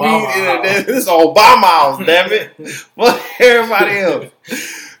is gonna be this Obama house. Damn it! Fuck everybody else.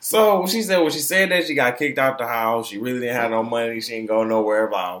 So she said when she said that she got kicked out the house. She really didn't have no money. She didn't go nowhere.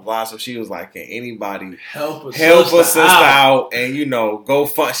 Blah blah blah. So she was like, "Can anybody help a sister out?" And go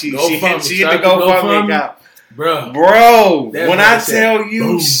fund. She hit the GoFundMe out. Bro, when I tell you,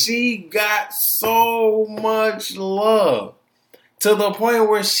 boom. She got so much love to the point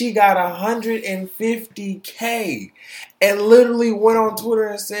where she got 150K and literally went on Twitter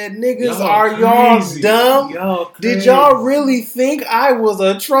and said, "Niggas, are y'all dumb? Did y'all really think I was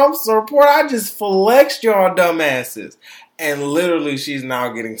a Trump supporter? I just flexed y'all dumbasses." And literally, she's now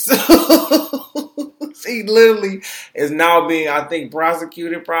getting sued. She literally is now being, I think,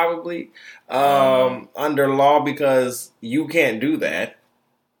 prosecuted probably under law because you can't do that.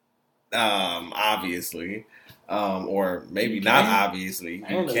 Obviously. Or maybe not obviously.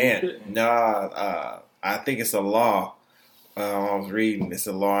 You can't. No, I think it's a law. I was reading. It's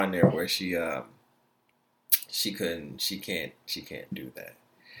a law in there where she can't do that.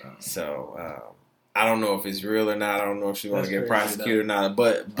 So I don't know if it's real or not. I don't know if she's going to get prosecuted or not.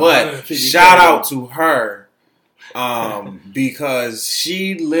 But shout out to her because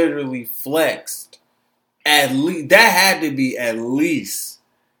she literally flexed. At least that had to be at least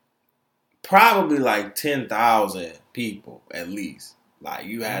probably like 10,000 people at least. Like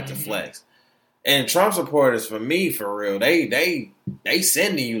you had to flex. And Trump supporters, for me, for real, they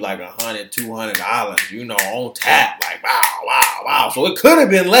sending you like $100, $200, on tap. Like, wow. So it could have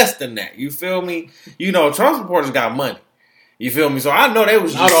been less than that. You feel me? Trump supporters got money. You feel me? So I know they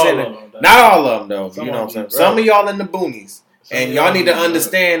was just sending. Not all of them, though. You know what I'm saying? Right. Some of y'all in the boonies. And y'all need to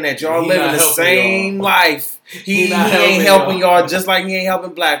understand that y'all living the same life. He ain't helping y'all just like he ain't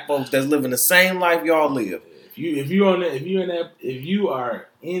helping black folks that's living the same life y'all live. If you are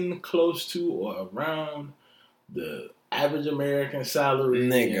in close to or around the average American salary,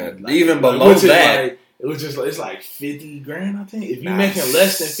 nigga, even below that, it's like 50 grand. I think if you making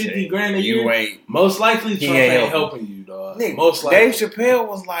less than 50 grand a year, most likely Trump ain't helping you, dog. Nigga, most likely. Dave Chappelle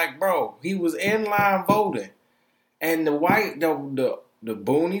was like, bro, he was in line voting, and the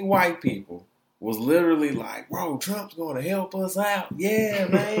boonie white people was literally like, bro, Trump's going to help us out. Yeah,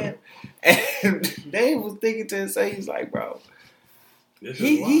 man. And Dave was thinking to himself, he's like, bro,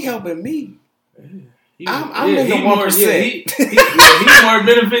 he helping me. Yeah. I'm in the 1%. He's more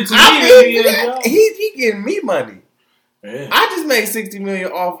benefit to me. He getting me money. Yeah. I just made $60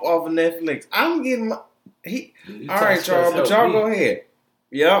 million off of Netflix. I'm getting all right, Charles, but y'all go ahead.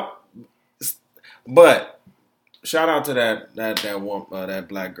 Yep. But shout out to that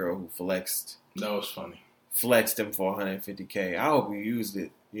black girl who flexed. That was funny. Flexed him for 150K. I hope you used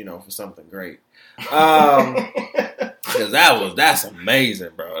it, for something great. Because that's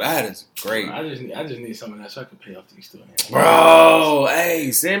amazing, bro. That is great. I just need some of that so I can pay off these students. Bro,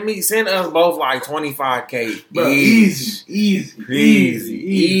 hey, send us both like 25K. Bro, easy.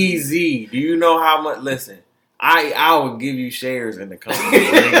 Do you know how much? Listen, I would give you shares in the company.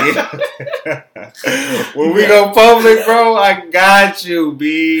 When we go public, bro, I got you,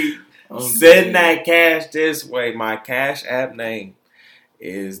 B. Send that cash this way. My Cash App name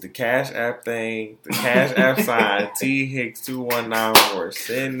is the Cash App thing, the Cash App sign, T Hicks 2194.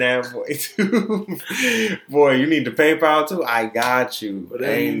 Send that boy to. Boy, you need the PayPal too? I got you.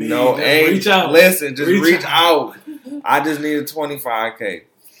 Reach out. Listen, just reach out. I just needed 25K.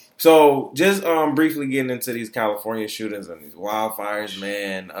 So, just briefly getting into these California shootings and these wildfires,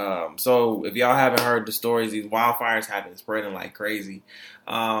 man. So, if y'all haven't heard the stories, these wildfires have been spreading like crazy.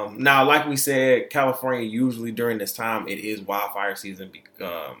 Now, like we said, California usually during this time, it is wildfire season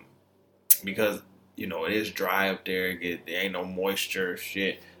because it is dry up there. There ain't no moisture,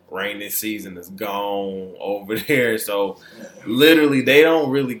 shit. Rainy season is gone over there. So, literally, they don't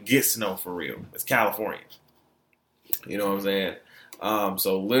really get snow for real. It's California. You know what I'm saying?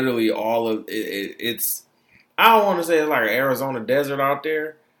 So literally all of it's, I don't want to say it's like an Arizona desert out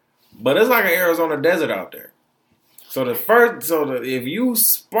there, but it's like an Arizona desert out there. So if you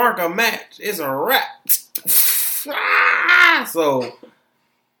spark a match, it's a wrap. So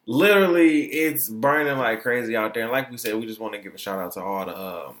literally it's burning like crazy out there. And like we said, we just want to give a shout out to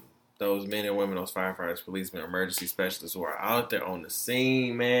all those men and women, those firefighters, policemen, emergency specialists who are out there on the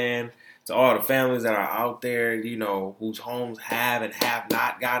scene, man. To all the families that are out there, you know, whose homes have and have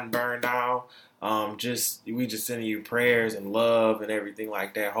not gotten burned down. We just sending you prayers and love and everything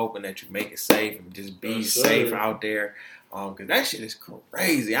like that, hoping that you make it safe and just be safe out there. Cause that shit is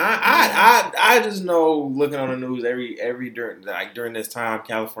crazy. I just know looking on the news every during this time,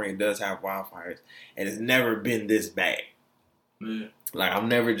 California does have wildfires, and it's never been this bad. Yeah. Like I've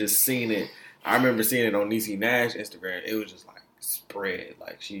never just seen it. I remember seeing it on Niecy Nash Instagram. It was just like spread.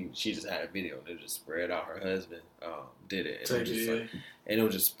 Like she just had a video and it just spread out. Her husband did it, and it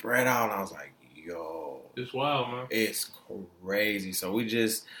was just spread out. And I was like, yo, it's wild, man. It's crazy. So we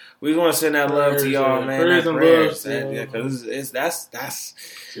just want to send that love to y'all, man. Prayers, because that's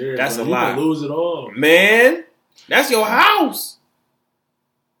a lot. Lose it all, man. That's your house.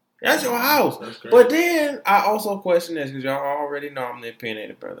 That's your house. But then I also question this because y'all already know I'm the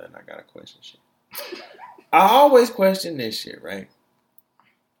opinionated brother, and I gotta question shit. I always question this shit, right?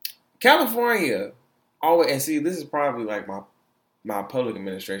 California always, and see, this is probably like my public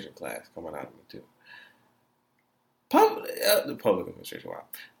administration class coming out of me too. The public administration,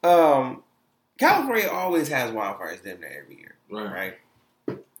 wow. California always has wildfires damn near every year, right?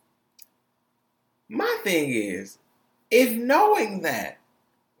 My thing is, if knowing that,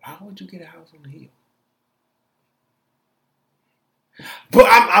 why would you get a house on the hill? But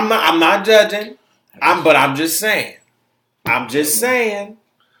I'm not judging. But I'm just saying.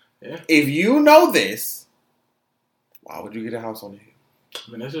 Yeah. If you know this, why would you get a house on the hill?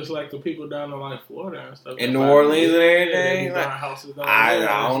 I mean, it's just like the people down in like Florida and stuff. In New Orleans and everything. Yeah,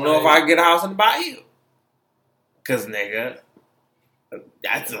 I don't know if I can get a house in the Bayou. Because, nigga,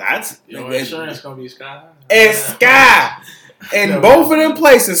 that's your insurance gonna be sky high. It's sky. And both of them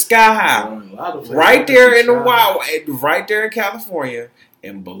places sky high. Right there in the wild, right there in California.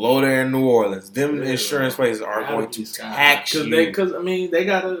 And below there in New Orleans, them insurance places are going to tax you. Because, I mean, they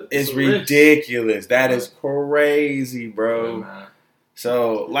gotta... It's ridiculous. That is crazy, bro. Yeah,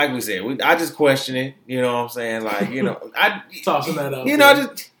 so, like we said, I just question it. You know what I'm saying? Like, you know, tossing that up. You know,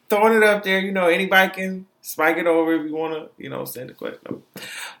 just throwing it up there. You know, anybody can spike it over if you want to, you know, send a question over.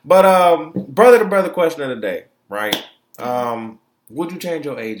 But, brother to brother question of the day, right? Would you change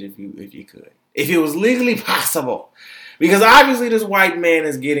your age if you could? If it was legally possible? Because obviously this white man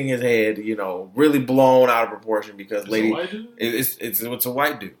is getting his head, you know, really blown out of proportion because it's a white dude? It's a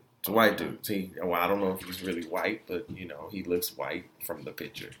white dude. It's a white dude. I don't know if he's really white, but, you know, he looks white from the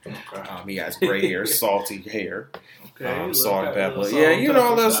picture. Okay. He has gray hair, salty hair. Okay. Salt and pepper. Yeah, you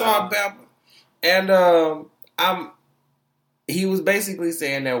know, a little salt and pepper. And he was basically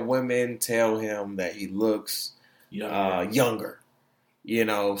saying that women tell him that he looks younger. You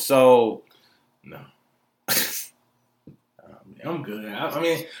know, so... No. I'm good. I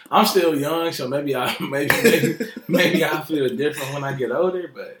mean, I'm still young, so maybe I feel different when I get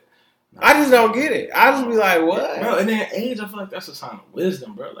older. But I just don't get it. I just be like, what, bro? And then age, I feel like that's a sign of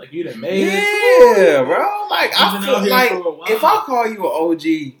wisdom, bro. Like you done made it. Yeah, bro. Like I feel like if I call you an OG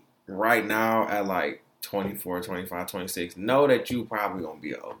right now at like 24, 25, 26, know that you probably gonna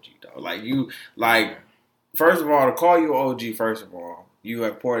be an OG though. Like first of all, to call you an OG, first of all, you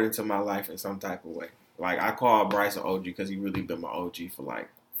have poured into my life in some type of way. Like, I call Bryce an OG because he really been my OG for, like,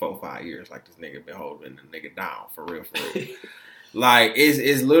 4 or 5 years. Like, this nigga been holding the nigga down, for real. Like,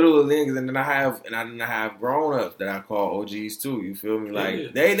 it's little things, and then I have grown-ups that I call OGs, too. You feel me?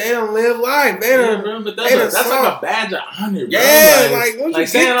 Like, they don't live life. But that's like a badge of honor, bro. Yeah, like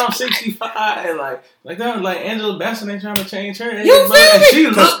saying I'm 65, and like that, like Angela Bassett ain't trying to change her age. You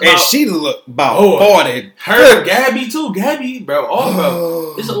feel me? She look about 40. Her, Gabby, too. Gabby, bro.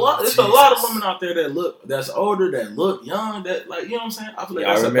 Bro. It's a lot of women out there that's older, that look young, that, like, you know what I'm saying? I feel like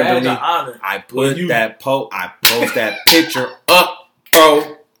that's a badge of honor. I post that picture up,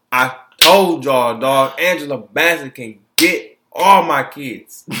 bro. I told y'all, dog, Angela Bassett can get all my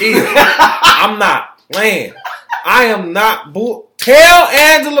kids. I'm not playing. I am not tell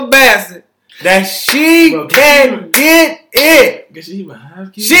Angela Bassett that she can get it. Does she even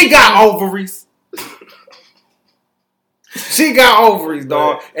have kids? She got ovaries. She got ovaries,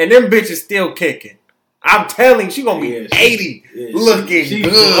 dog. And them bitches still kicking. I'm telling you, she gonna be 80 looking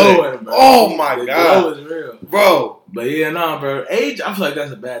good. Glowing, oh my God. Glow is real. Bro. But yeah, nah, bro. Age, I feel like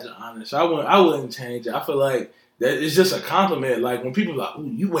that's a badge of honor. So I wouldn't change it. I feel like that it's just a compliment. Like when people are like, ooh,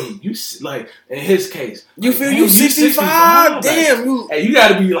 you like in his case. You feel you 65? Damn, like, you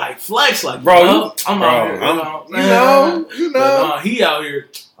gotta be like flex, like bro. I'm out here. You know. But nah, he out here.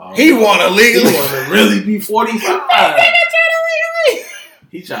 He wanna legally. He wanna really be 45.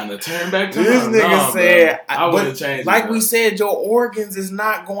 He trying to turn back to this nigga said. I wouldn't change. Like we said, your organs is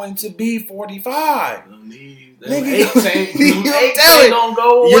not going to be 45. Nigga, I'm telling don't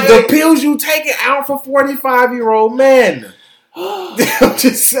go away. The pills you taking out for 45-year-old men. I'm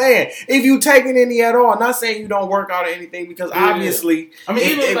just saying, if you taking any at all, I'm not saying you don't work out or anything because obviously, I mean,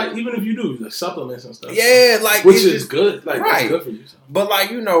 even if you do the supplements and stuff, which is good, right? It's good for you. So. But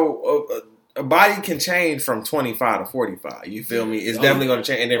a body can change from 25 to 45. You feel me? It's definitely going to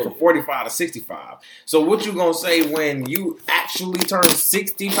change, and then from 45 to 65. So what you gonna say when you actually turn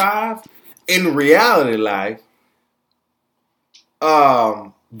 65 in reality life?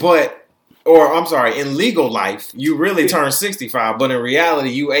 In legal life, you really turn 65, but in reality,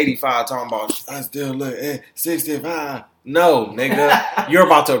 you 85 talking about, I still look 65. No, nigga, you're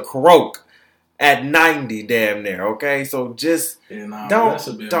about to croak at 90 damn near, okay? So just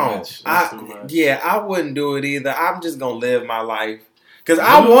don't. I wouldn't do it either. I'm just going to live my life. Because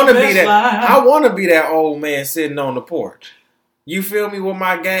I want to be that old man sitting on the porch. You feel me? With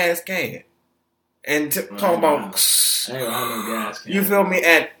my gas can. And talking about... I ain't gonna have no gas can. You feel me?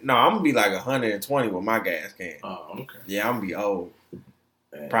 I'm gonna be like 120 with my gas can. Oh, okay. Yeah, I'm gonna be old.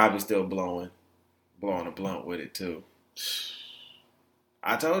 Probably still blowing a blunt with it too.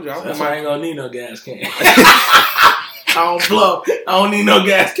 I told you. That's why I ain't gonna need no gas can. I don't blow. I don't need no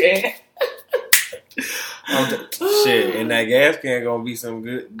gas can. Shit, and that gas can gonna be some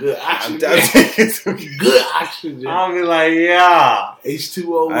good oxygen. Good oxygen. I'll be like, yeah,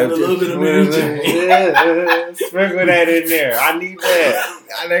 H2O with a little bit of energy. Yeah, sprinkle that in there. I need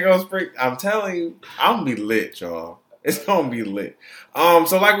that. They gonna sprinkle. I'm telling you, I'm gonna be lit, y'all. It's gonna be lit.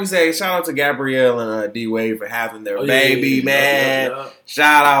 So like we say, shout out to Gabrielle and D Wade for having their baby, man. Yeah.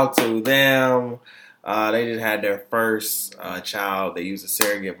 Shout out to them. They just had their first child. They used a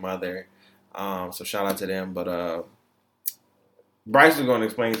surrogate mother. So shout out to them, but Bryce was going to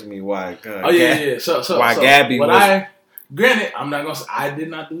explain to me why. Why Gabby was. Granted, I'm not gonna say I did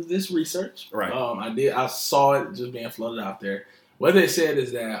not do this research. Right. I saw it just being floated out there. What they said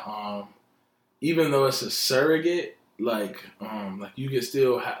is that even though it's a surrogate, like you can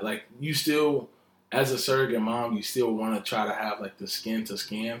still you still as a surrogate mom, you still want to try to have like the skin to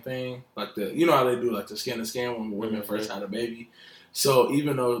skin thing, like you know how they do like the skin to skin when women first had a baby. So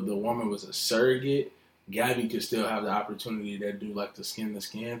even though the woman was a surrogate, Gabby could still have the opportunity to do like the skin to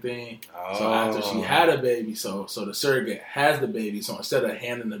skin thing. Oh. So after she had a baby, so the surrogate has the baby. So instead of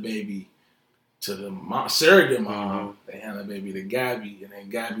handing the baby to the surrogate mom, they hand the baby to Gabby, and then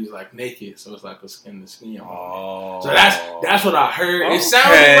Gabby's like naked, so it's like a skin to skin. Oh. So that's what I heard. Okay. It sounds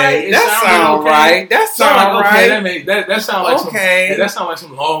right. That sounds right. That sounds right. That sounds like some. That sounds like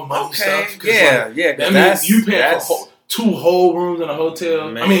some long money stuff. Yeah. That means you pay for 2 whole rooms in a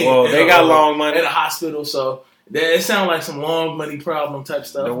hotel. Man, they got long money in a hospital, so it sounds like some long money problem type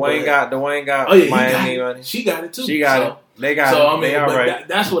stuff. Dwayne got Miami money. She got it too. She got it. They got it. They all right.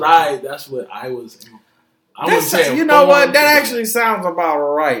 That's what I was. You know what? That actually sounds about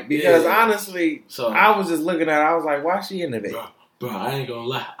right because honestly, I was just looking at it. I was like, why she in the baby? Bro, I ain't gonna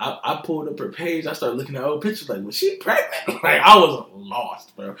lie. I pulled up her page. I started looking at old pictures. Like, was she pregnant? Like, I was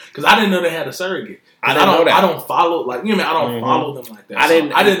lost, bro. Because I didn't know they had a surrogate. I didn't know that. I don't follow, like, you know, I don't follow them like that. I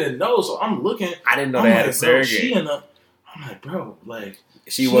didn't know. So I'm looking. I didn't know they had a surrogate. I'm like, bro, like,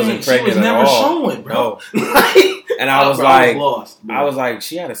 she wasn't pregnant at all. She was never showing, bro. No. And I was like, lost, I was like,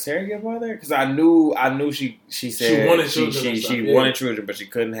 she had a surrogate mother because I knew she said she wanted children, but she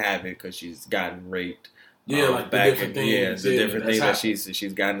couldn't have it because she's gotten raped. Yeah, like the different things. The different things that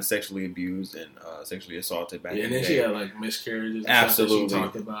she's gotten sexually abused and sexually assaulted back. Yeah, and then she had like miscarriages. Absolutely. And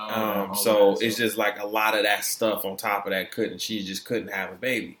stuff that she talked about. So it's just like a lot of that stuff on top of that. She just couldn't have a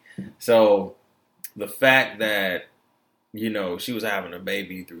baby. So the fact that she was having a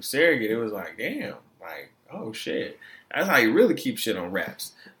baby through surrogate, it was like, damn, like, oh shit. That's how you really keep shit on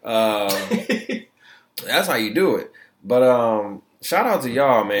wraps. That's how you do it. But shout out to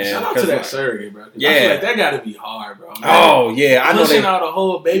y'all, man. Shout out to that surrogate, bro. Yeah, I feel like that got to be hard, bro. Man, I know pushing out a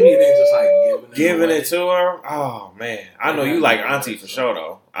whole baby and then just like giving it to her. Oh man, I know you like auntie for sure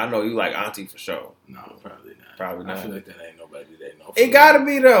though. I know you like auntie for sure. No, probably not. Probably not. I feel like that ain't nobody they know. It gotta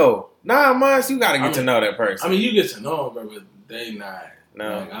be though. 9 months, you gotta get to know that person. I mean, you get to know them, bro, but they not.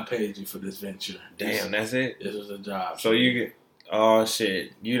 No, like, I paid you for this venture. Damn, that's it. This was a job. So you get. Oh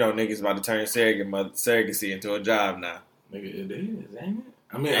shit! You know niggas about to turn surrogacy into a job now. Nigga, it is, ain't it?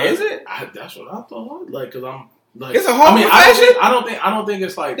 I mean, is it? That's what I thought. Like, cause I'm Like, it's a whole profession. I don't think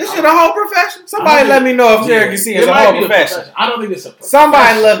it's like this shit a whole profession. Somebody let me know if surrogacy is a whole profession. I don't think it's a profession.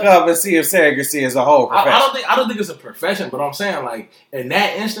 Somebody look up and see if surrogacy is a whole profession. I don't think it's a profession, but I'm saying like in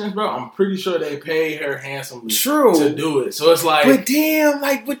that instance, bro, I'm pretty sure they pay her handsomely to do it. So it's like, but damn,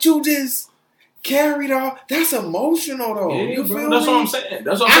 like what you just carried off. That's emotional though. Yeah, you bro, feel that's me? what I'm saying.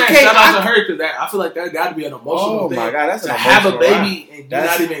 That's what I'm saying. Shout out to her because I feel like that got to be an emotional thing. Oh my god, that's to have a baby and you're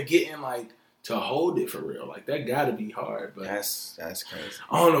not even getting like to hold it for real. Like that got to be hard. But that's crazy.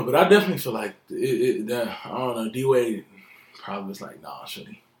 I don't know, but I definitely feel like I don't know. D-Wade probably was like, nah,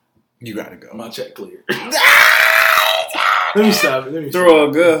 shitty. You got to go. My check cleared. Let me stop it. Through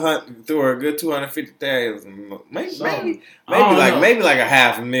a good $250,000, maybe like a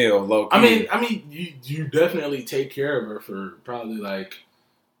 $500,000 low key. I mean, you definitely take care of her for probably like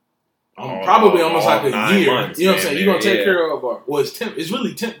probably almost like a year. Months, you know what I'm saying? You're gonna take care of her. Well, it's 10. It's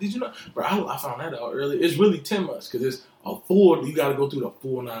really 10. Did you know, bro? I found that out earlier. It's really 10 months because it's a full. You got to go through the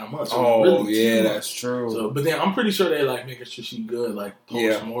full 9 months. So really that's true. So, but then I'm pretty sure they like making sure she's good, like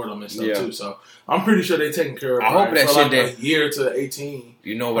post mortem and stuff too. So I'm pretty sure they taking care of her. I hope that for shit like a year to 18.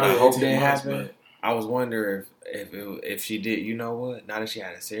 You know what I hope didn't happen? I was wondering if she did. You know what? Now that she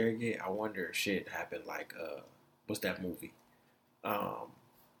had a surrogate, I wonder if shit happened like what's that movie?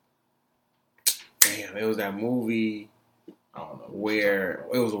 Damn, it was that movie. I don't know where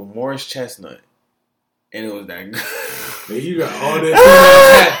it was with Morris Chestnut, and it was that. Man, you got all that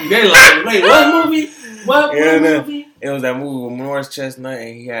happy. They like, wait, what movie? What movie? It was that movie with Morris Chestnut,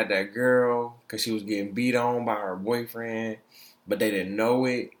 and he had that girl because she was getting beat on by her boyfriend, but they didn't know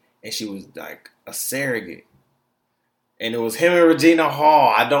it, and she was like a surrogate. And it was him and Regina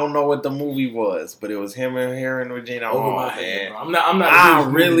Hall. I don't know what the movie was, but it was him and her and Regina Hall. My head, I'm not. I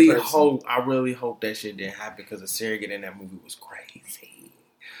really hope that shit didn't happen because the surrogate in that movie was crazy.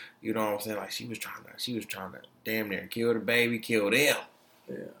 You know what I'm saying? Like she was trying to damn near kill the baby, kill them.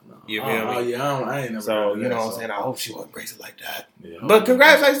 Yeah, no. You feel me? I ain't never. So you know what I'm saying? I hope she wasn't crazy like that. Yeah, but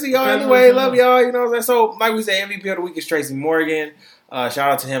congratulations to y'all anyway. Love y'all. You know what I'm saying? So like we say, MVP of the week is Tracy Morgan. Shout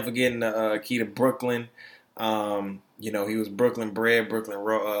out to him for getting the key to Brooklyn. You know, he was Brooklyn bred, Brooklyn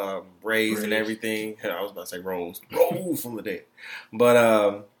raised and everything. I was about to say rose from the dead.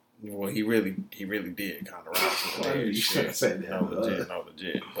 But, well, he really did kind of rise from the dead. You shouldn't say that. No,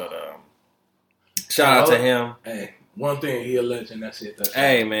 legit. But, shout out to him. Hey, one thing, he a legend. That's it.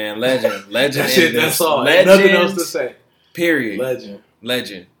 Hey, man, legend. That's it. That's all. Nothing else to say. Period.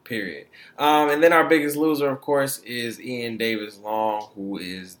 Legend. Period. And then our biggest loser, of course, is Ian Davis Long, who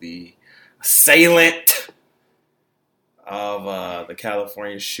is the assailant of the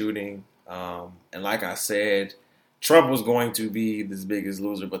California shooting. And like I said, Trump was going to be this biggest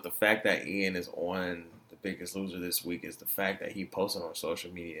loser, but the fact that Ian is on the biggest loser this week is the fact that he posted on social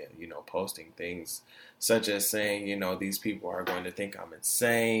media, you know, posting things such as saying, you know, these people are going to think I'm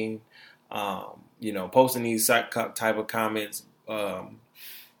insane, you know, posting these type of comments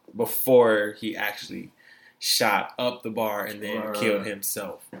before he actually shot up the bar and then killed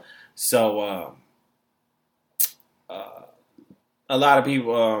himself. So, a lot of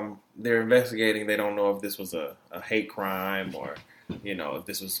people, they're investigating. They don't know if this was a hate crime or, you know, if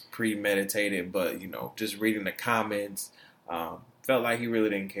this was premeditated. But, you know, just reading the comments, felt like he really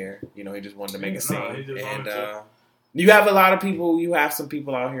didn't care. You know, he just wanted to make a scene. And you have a lot of people. You have some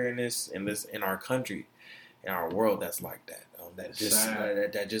people out here in our country, in our world that's like that.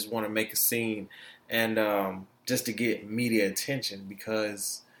 That just want to make a scene and just to get media attention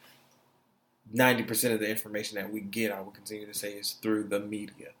because 90% of the information that we get, I will continue to say, is through the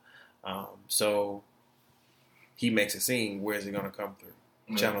media. So he makes a scene. Where is it going to come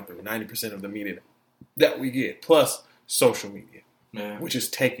through? Channel through 90% of the media that we get, plus social media, which is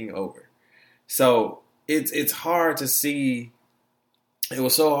taking over. So it's hard to see. It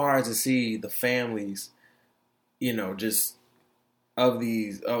was so hard to see the families, you know, just of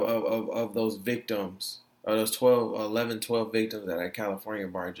those victims. Or those 12 victims at a California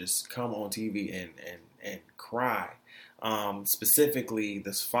bar just come on TV and cry. Specifically,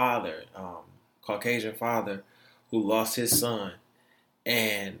 this father, Caucasian father, who lost his son,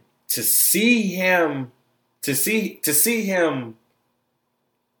 and to see him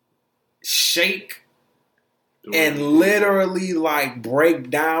shake and literally like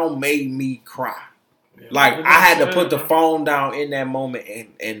break down made me cry. Yeah, like I had to put the phone down in that moment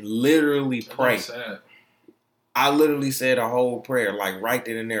and literally pray. I literally said a whole prayer, like right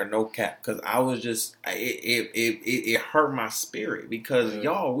then and there, no cap, because I was just it hurt my spirit because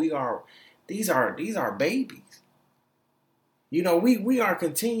y'all, these are babies. You know, we are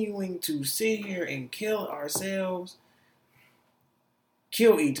continuing to sit here and kill ourselves,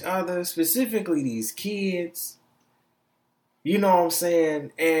 kill each other, specifically these kids. You know what I'm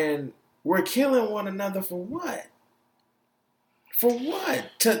saying? And we're killing one another for what? For what?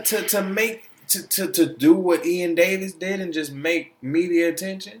 To do what Ian Davis did and just make media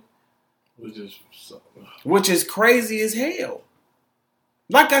attention? Which is crazy as hell.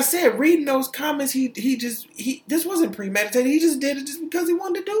 Like I said, reading those comments, he this wasn't premeditated. He just did it just because he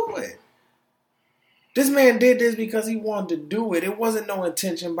wanted to do it. This man did this because he wanted to do it. It wasn't no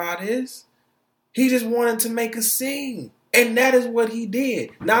intention by this. He just wanted to make a scene. And that is what he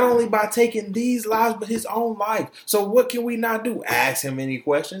did. Not only by taking these lives, but his own life. So what can we not do? Ask him any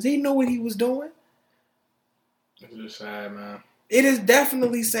questions. He knew what he was doing. It's just sad, man. It is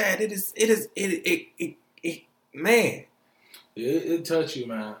definitely sad. Man. It touched you,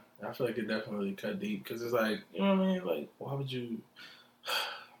 man. I feel like it definitely cut deep. Because it's like, you know what I mean? Like, why would you...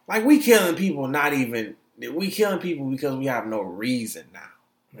 Like, we killing people we killing people because we have no reason now.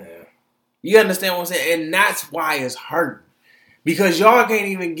 Yeah. You understand what I'm saying? And that's why it's hurting. Because y'all can't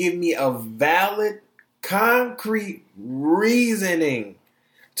even give me a valid, concrete reasoning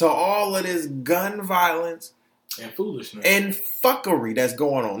to all of this gun violence and foolishness and fuckery that's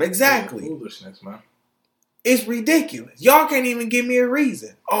going on. Exactly. Foolishness, man. It's ridiculous. Y'all can't even give me a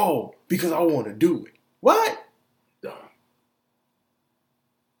reason. Oh, because I want to do it. What? Dumb.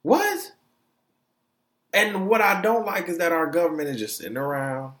 What? And what I don't like is that our government is just sitting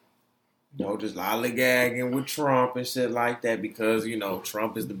around, just lollygagging with Trump and shit like that because,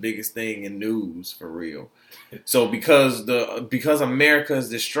 Trump is the biggest thing in news for real. So because America is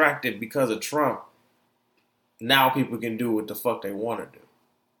distracted because of Trump, now people can do what the fuck they want to do.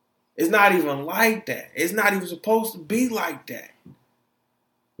 It's not even like that. It's not even supposed to be like that.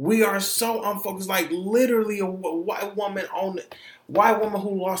 We are so unfocused. Like literally a white woman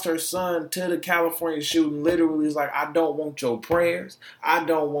who lost her son to the California shooting literally is like, I don't want your prayers. I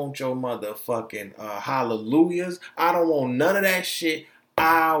don't want your motherfucking hallelujahs. I don't want none of that shit.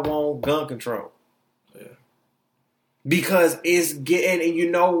 I want gun control. Yeah. Because it's getting, and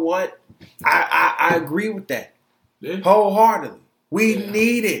you know what? I agree with that. Yeah. Wholeheartedly. We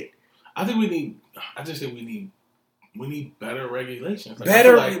need it. I just think we need better regulations. Like,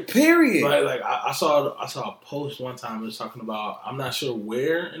 better, period. Like I saw a post one time. It was talking about, I'm not sure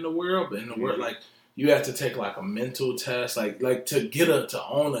where in the world, but in the world, like you have to take like a mental test, like to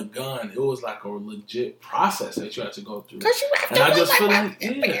own a gun. It was like a legit process that you had to go through. Because you have to. And I just feel like,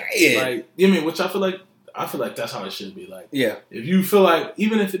 period. Like which I feel like that's how it should be. Like, yeah, if you feel like,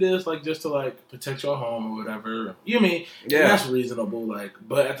 even if it is like just to like protect your home or whatever, that's reasonable. Like,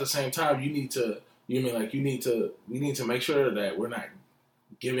 but at the same time, you need to make sure that we're not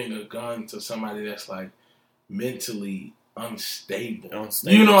giving a gun to somebody that's like mentally unstable.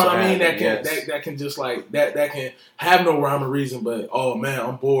 You know what I mean? That can just like that can have no rhyme or reason. But oh man,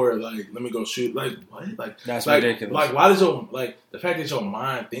 I'm bored. Like, let me go shoot. Like what? Like that's ridiculous. Like, why does the fact that your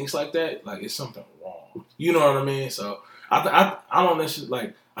mind thinks like that? Like, it's something wrong. You know what I mean? So I don't necessarily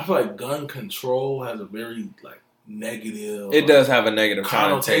like. I feel like gun control has a very like negative. It does have a negative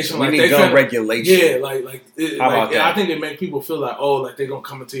connotation. We like need gun regulation. Yeah, how about that? I think it makes people feel like, oh, like they're gonna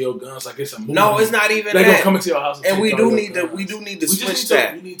come into your guns like it's a movie. No, it's not even they're that. gonna come into your house, and we do need to switch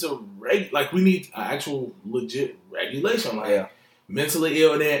that. We need an actual legit regulation. Like mentally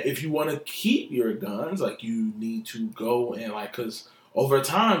ill, that if you want to keep your guns, like you need to go and like, because over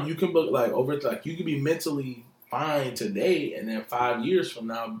time you can you can be mentally fine today and then 5 years from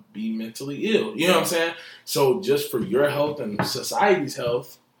now be mentally ill. You know what I'm saying? So just for your health and society's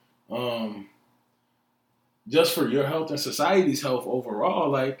health, overall,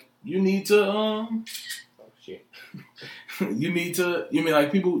 like you need to I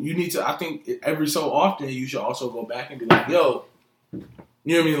think every so often you should also go back and be like, yo, you know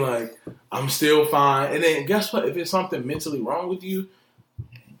what I mean? Like, I'm still fine. And then guess what? If it's something mentally wrong with you,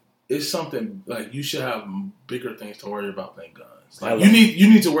 it's something like you should have bigger things to worry about than guns. Like, you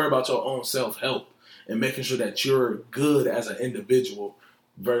need to worry about your own self-help and making sure that you're good as an individual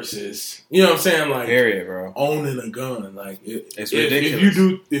versus, you know what I'm saying? Like, period, bro. Owning a gun. Like, it's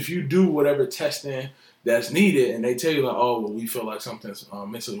ridiculous. If you do whatever testing that's needed and they tell you like, oh, well, we feel like something's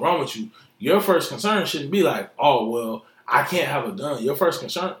mentally wrong with you, your first concern shouldn't be like, oh, well, I can't have a gun. Your first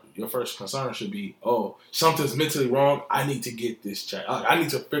concern should be, oh, something's mentally wrong. I need to get this checked. I need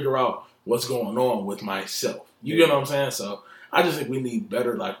to figure out what's going on with myself. You get what I'm saying? So I just think we need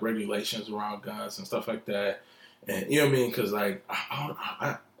better like regulations around guns and stuff like that. And you know what I mean? Because like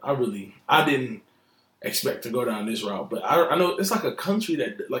I didn't expect to go down this route, but I know it's like a country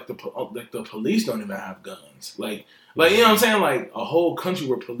that like the police don't even have guns. Like you know what I'm saying? Like a whole country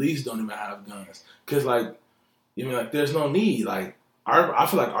where police don't even have guns because like. You mean like there's no need? Like I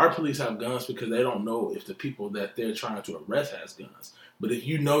feel like our police have guns because they don't know if the people that they're trying to arrest has guns. But if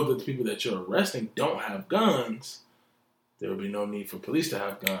you know that the people that you're arresting don't have guns, there will be no need for police to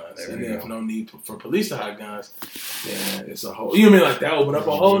have guns. And then if no need for police to have guns, then it's a whole... You know what I mean? Like, that open up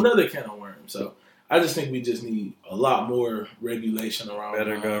a whole other can of worms. So, I just think we just need a lot more regulation around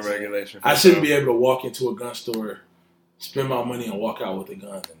better gun regulation. I shouldn't be able to walk into a gun store, spend my money, and walk out with a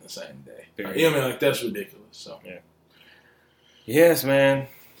gun in the same day. Like, you know what I mean? Like, that's ridiculous. So, yeah. Yes, man.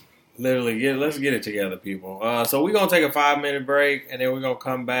 Literally, let's get it together, people. So we're going to take a 5-minute break, and then we're going to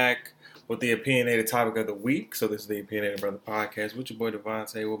come back with the opinionated topic of the week. So this is the Opinionated Brother Podcast with your boy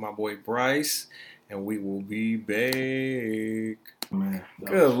Devontae, with my boy Bryce, and we will be back. Man,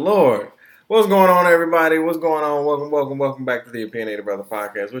 good Lord. What's going on, everybody? What's going on? Welcome back to the Opinionated Brother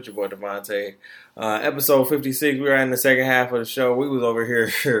Podcast with your boy Devontae. Episode 56, we are in the second half of the show. We was over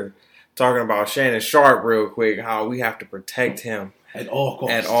here talking about Shannon Sharp real quick, how we have to protect him at all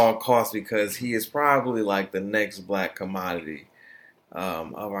costs. At all costs, because he is probably like the next black commodity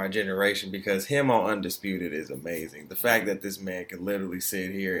of our generation, because him on Undisputed is amazing. The fact that this man can literally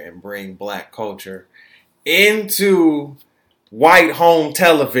sit here and bring black culture into white home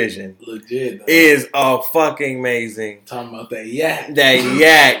television legit is a fucking amazing. Talking about that yak. That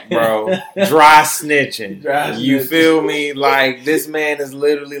yak, bro. Dry snitching. You feel me? Like, this man is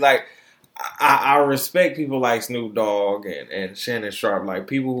literally like, I respect people like Snoop Dogg and Shannon Sharp, like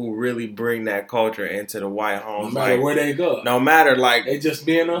people who really bring that culture into the white homes. No matter like, where they go. No matter, like, they just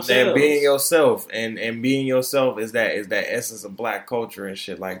being themselves. They're being yourself, and being yourself is that essence of black culture and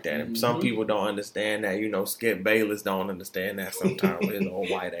shit like that. And some people don't understand that. You know, Skip Bayless don't understand that sometimes with his old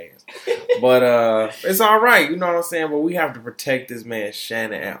white ass. But it's all right. You know what I'm saying? But we have to protect this man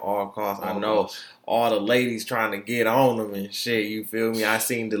Shannon at all costs. I know. All the ladies trying to get on him and shit, you feel me? I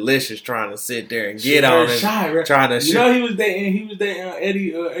seen Delicious trying to sit there and get on him. Shy, trying to you know he was dating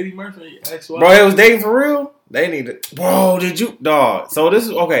Eddie Murphy ex-wife. Bro, they was dating for real? They need to... Bro, did you... Dog. So this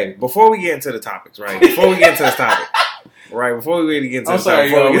is... Okay, before we get into the topics, right? Before we get into this topic. Right, before we really get into I'm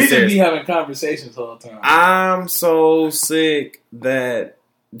sorry, yo. We just be having conversations all the time. I'm so sick that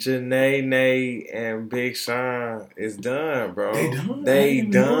Janae, Nay, and Big Sean is done, bro. They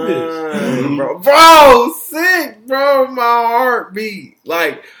done, bro. Bro, sick, bro. My heart beat.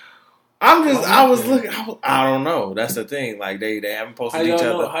 Like, I was looking. I don't know. That's the thing. Like, they haven't posted each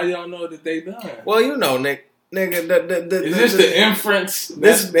other. How y'all know that they done? Well, you know, Nigga, is this the inference?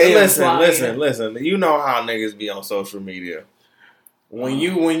 Listen. You know how niggas be on social media. When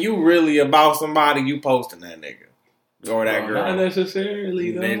you really about somebody, you posting that nigga. Or that girl. Not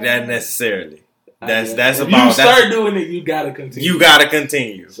necessarily. Not necessarily. That's if about. You start doing it, you gotta continue. You gotta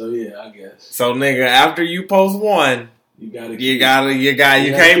continue. So yeah, I guess. So nigga, after you post one, you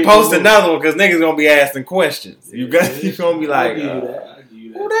can't post another one because niggas gonna be asking questions. You gonna be like,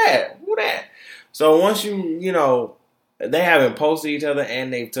 who that? So once you know, they haven't posted each other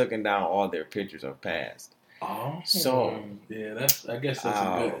and they've taken down all their pictures of past. Oh, so yeah, I guess that's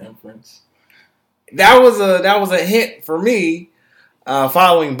a good inference. That was a hint for me,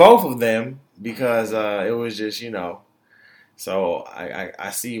 following both of them, because it was just, you know. So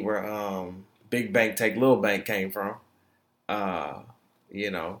I see where Big Bank Take Lil Bank came from.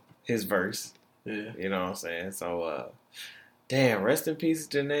 You know, his verse. Yeah. You know what I'm saying? So damn, rest in peace,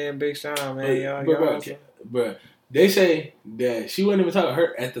 Janae and Big Sean, man. But they say that she wasn't even talking.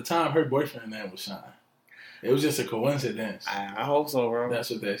 Her at the time, her boyfriend's name was Sean. It was just a coincidence. I hope so, bro. That's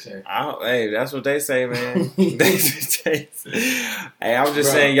what they say. Hey, that's what they say, man. Hey, I'm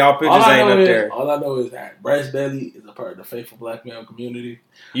just saying, y'all pictures ain't up there. All I know is that Bryce Bailey is a part of the faithful black male community.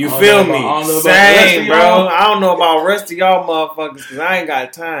 You feel me? Same, bro. I don't know about the rest of y'all motherfuckers because I ain't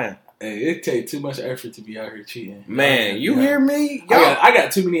got time. Hey, it takes too much effort to be out here cheating. Man, you hear me? I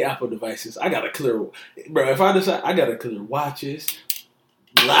got too many Apple devices. I got to clear... Bro, if I decide... I got to clear watches...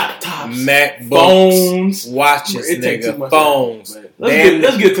 laptops, MacBooks, phones, watches, nigga, phones.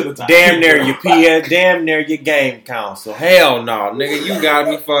 Let's get to the topic. Damn near your game console. Hell no, nigga, you got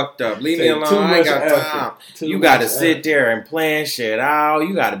me fucked up. Leave me alone. I ain't got time. You got to sit there and plan shit out.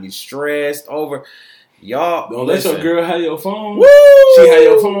 You got to be stressed over. Y'all don't let your girl have your phone. Woo! She had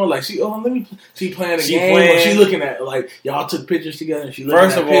your phone like she playing a game. Or she looking at like y'all took pictures together. And she looking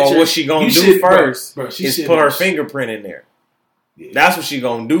first at of all, pictures. what she gonna do first is put her first. fingerprint in there. Yeah. That's what she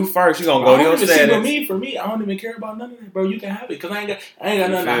gonna do first. She gonna go to your status. For me, I don't even care about none of that, bro. You can have it because I ain't got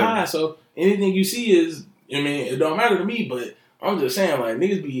nothing to hide. So anything you see is, I mean, it don't matter to me. But I'm just saying, like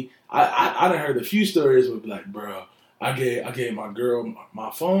niggas be. I done heard a few stories where be like, bro, I gave my girl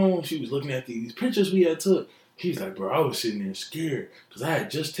my phone. She was looking at these pictures we had took. He's like, bro, I was sitting there scared because I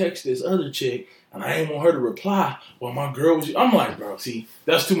had just texted this other chick and I ain't want her to reply while my girl was. I'm like, bro, see,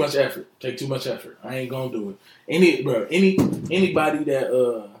 that's too much effort. Take too much effort. I ain't gonna do it. Anybody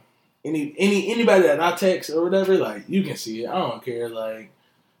that anybody that I text or whatever, like, you can see it. I don't care. Like,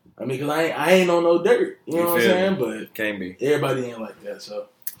 I mean, because I ain't on no dirt. You know what I'm saying? But can't be. Everybody ain't like that. So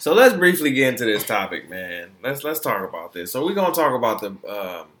let's briefly get into this topic, man. Let's talk about this. So we're gonna talk about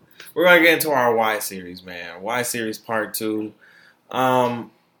we're gonna get into our Y series, man. Y series part 2. And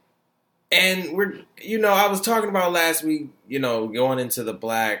I was talking about last week, going into the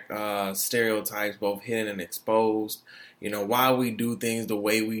black stereotypes, both hidden and exposed. Why we do things the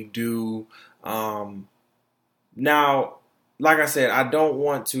way we do. Now, like I said, I don't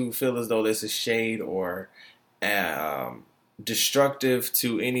want to feel as though this is shade or destructive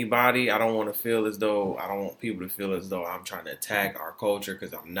to anybody. I don't want people to feel as though I'm trying to attack our culture,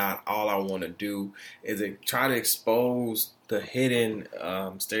 because I'm not. All I want to do is try to expose the hidden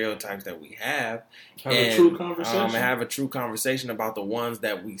stereotypes that we have. Have a true conversation. Have a true conversation about the ones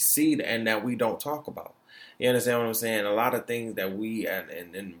that we see and that we don't talk about. You understand what I'm saying? A lot of things that we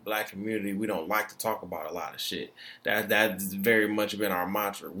in the black community, we don't like to talk about a lot of shit. That's very much been our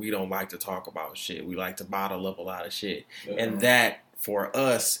mantra. We don't like to talk about shit. We like to bottle up a lot of shit. Yeah. And that, for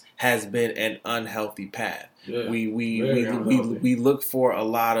us, has been an unhealthy path. Yeah. We look for a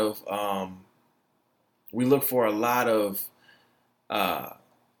lot of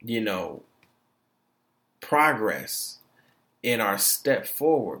progress in our step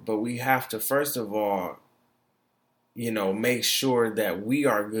forward, but we have to, first of all, make sure that we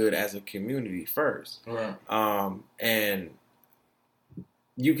are good as a community first. Right. And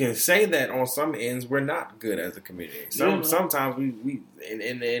you can say that on some ends we're not good as a community. Sometimes we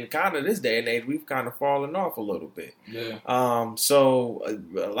in kind of this day and age, we've kind of fallen off a little bit. Yeah. So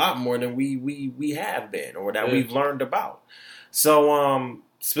a lot more than we have been, or that we've learned about. So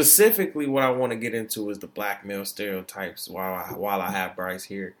specifically, what I want to get into is the black male stereotypes. While I have Bryce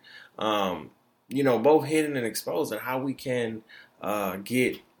here. Both hidden and exposed, and how we can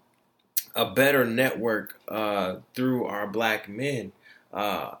get a better network through our black men.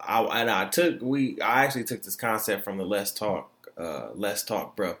 I actually took this concept from the Let's Talk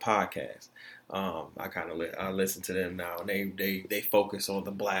Bruh podcast. I listen to them now, and they focus on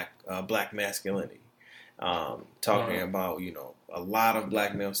the black masculinity. Talking about, a lot of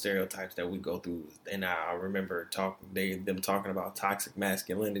black male stereotypes that we go through. And I remember them talking about toxic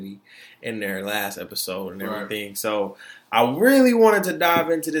masculinity in their last episode and everything. Right. So I really wanted to dive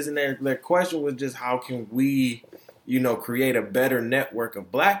into this, and their question was just, how can we, create a better network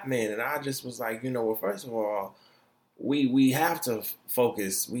of black men? And I just was like, well, first of all, we have to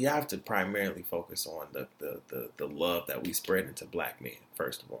primarily focus on the love that we spread into black men,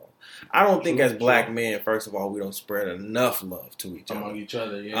 first of all. I don't think as black men, first of all, we don't spread enough love to each other. Among each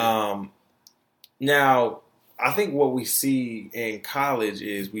other, yeah. Now, I think what we see in college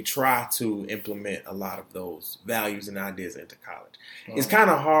is we try to implement a lot of those values and ideas into college. It's kind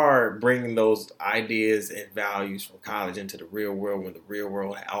of hard bringing those ideas and values from college into the real world, when the real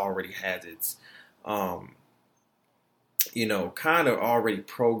world already has its kind of already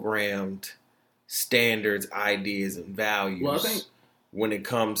programmed standards, ideas, and values. Well, I think when it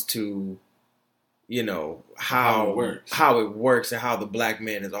comes to, how it works and how the black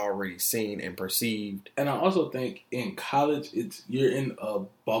man is already seen and perceived. And I also think in college, you're in a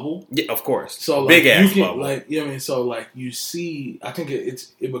bubble. Yeah, of course. So big ass bubble. So you see, I think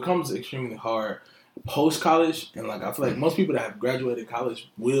it becomes extremely hard post college, and I feel like most people that have graduated college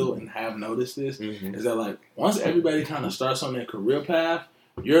will and have noticed this, is that once everybody kind of starts on their career path,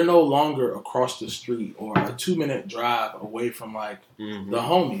 you're no longer across the street or a 2-minute drive away from the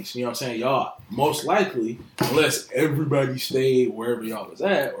homies. You know what I'm saying? Y'all most likely, unless everybody stayed wherever y'all was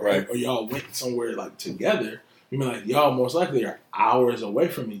at, or y'all went somewhere together, y'all most likely are hours away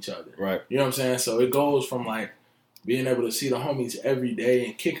from each other. Right. You know what I'm saying? So it goes from being able to see the homies every day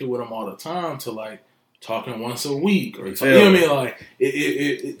and kick it with them all the time to talking once a week, or you know what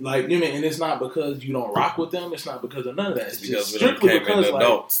I mean? And it's not because you don't rock with them. It's not because of none of that. It's just strictly because you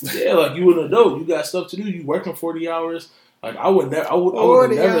an adult. You got stuff to do. You working 40 hours. I would have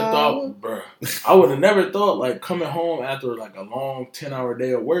never thought, bro. I would have never thought coming home after a long 10-hour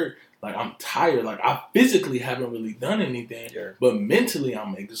day of work. I'm tired. I physically haven't really done anything, but mentally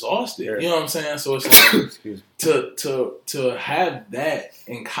I'm exhausted. You know what I'm saying? So it's to have that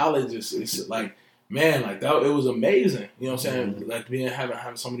in college is man, that, it was amazing. You know what I'm saying?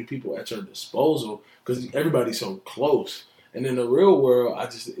 Having so many people at your disposal, because everybody's so close. And in the real world,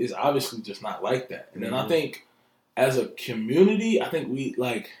 it's obviously just not like that. And then I think as a community, I think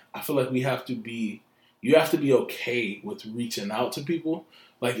I feel like we have to be you have to be okay with reaching out to people.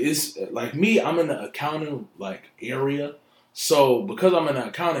 Like it's like me, I'm in the accounting like area. So because I'm in the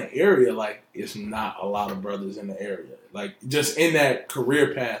accounting area, like it's not a lot of brothers in the area. Like just in that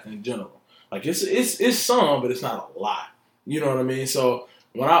career path in general. Like it's some, but it's not a lot. You know what I mean? So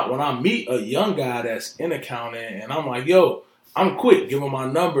when I meet a young guy that's in accounting and I'm like, yo, I'm quick, give him my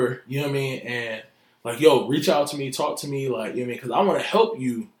number, you know what I mean? And like, yo, reach out to me, talk to me, like, you know what I mean? Because I want to help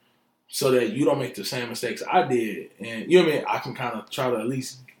you so that you don't make the same mistakes I did. And you know what I mean? I can kind of try to at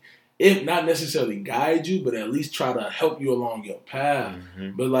least, if not necessarily guide you, but at least try to help you along your path.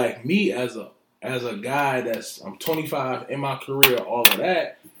 Mm-hmm. But like me as a guy I'm 25 in my career, all of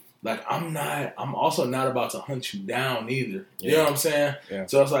that, like I'm also not about to hunt you down either. You know what I'm saying? Yeah.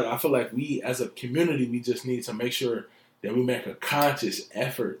 So it's like, I feel like we as a community, we just need to make sure that we make a conscious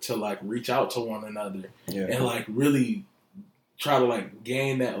effort to like reach out to one another and like really try to like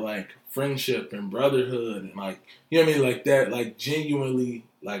gain that like friendship and brotherhood and like, you know what I mean? Like that, like genuinely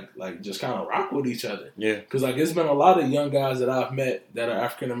like just kind of rock with each other. Yeah. Cause like it's been a lot of young guys that I've met that are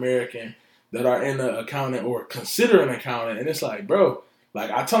African American that are in the accounting or consider an accountant. And it's like, bro,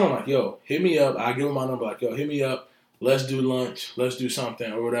 like I tell them like, yo, hit me up. I give them my number like, yo, hit me up. Let's do lunch. Let's do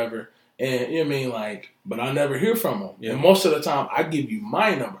something or whatever. And you know what I mean? Like, but I never hear from them. Yeah. And most of the time I give you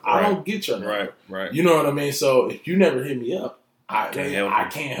my number. Right. I don't get your number. Right. You know what I mean? So if you never hit me up, I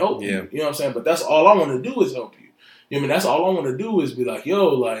can't help you. You know what I'm saying? But that's all I want to do is help you. You know what I mean? That's all I want to do is be like, yo,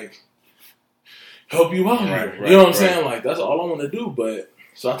 like, help you out here. You know what I'm saying? Like, that's all I want to do. But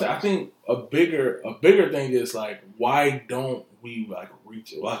so I think a bigger thing is like, why don't we like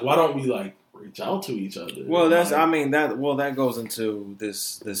reach out to each other? Well, that goes into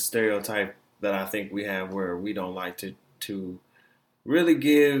this stereotype that I think we have where we don't like to really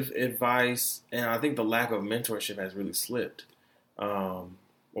give advice, and I think the lack of mentorship has really slipped, or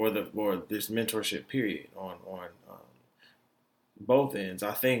this mentorship period on both ends.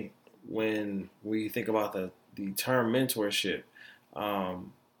 I think when we think about the term mentorship,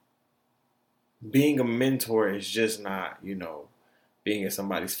 being a mentor is just not, being in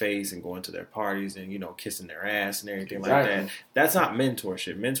somebody's face and going to their parties and, kissing their ass and everything like that. That's not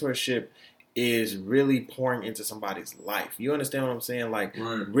mentorship. Mentorship is really pouring into somebody's life. You understand what I'm saying? Like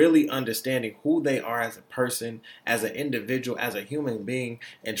really understanding who they are as a person, as an individual, as a human being,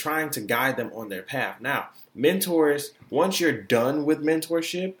 and trying to guide them on their path. Now, mentors, once you're done with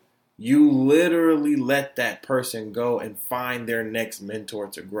mentorship, you literally let that person go and find their next mentor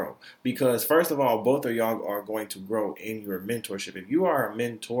to grow. Because first of all, both of y'all are going to grow in your mentorship. If you are a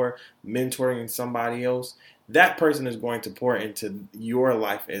mentor mentoring somebody else, that person is going to pour into your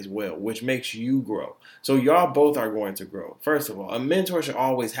life as well, which makes you grow. So y'all both are going to grow. First of all, a mentor should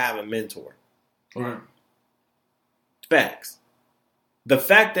always have a mentor. Right. Facts. The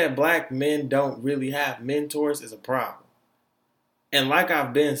fact that black men don't really have mentors is a problem. And like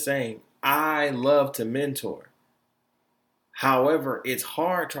I've been saying, I love to mentor. However, it's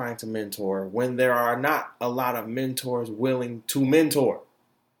hard trying to mentor when there are not a lot of mentors willing to mentor.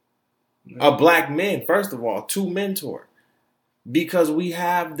 A black man, first of all, to mentor. Because we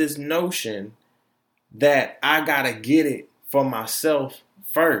have this notion that I gotta get it for myself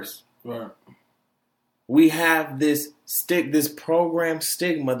first. Right. We have this program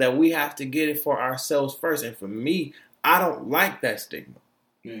stigma that we have to get it for ourselves first. And for me, I don't like that stigma.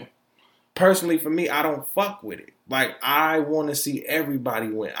 Yeah. Personally, for me, I don't fuck with it. Like, I want to see everybody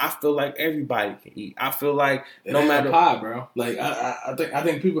win. I feel like everybody can eat. I feel like no matter a pie, bro. Like, I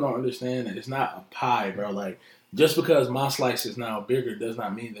think people don't understand that it's not a pie, bro. Like, just because my slice is now bigger does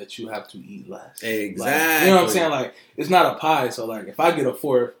not mean that you have to eat less. Exactly. Like, you know what I'm saying? Like, it's not a pie. So, like, if I get a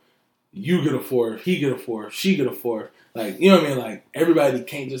fourth, you get a fourth, he get a fourth, she get a fourth. Like, you know what I mean? Like, everybody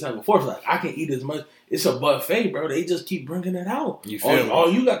can't just have a fourth. Like, I can eat as much. It's a buffet, bro. They just keep bringing it out. You feel all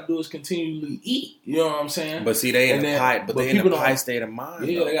you got to do is continually eat. You know what I'm saying? But see, they in a pie state of mind.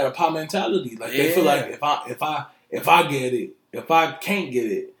 Yeah, though. They got a pie mentality. Like, they feel like if I get it, if I can't get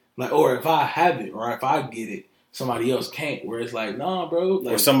it, like, or if I have it, or if I get it, somebody else can't. Where it's like, nah, bro.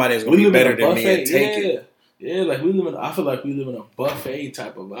 Like, or somebody's gonna be better than me and take it. Yeah, like I feel like we live in a buffet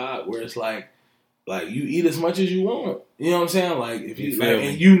type of vibe where it's like you eat as much as you want. You know what I'm saying? Like if you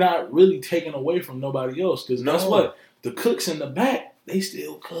and you not really taking away from nobody else because guess what? The cooks in the back, they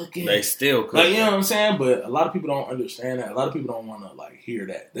still cooking. Like you know what I'm saying? But a lot of people don't understand that. A lot of people don't want to like hear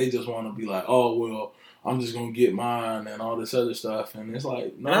that. They just want to be like, oh well, I'm just gonna get mine and all this other stuff. And it's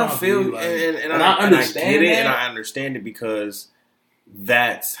like, no, I feel like, and I understand it, and I understand it because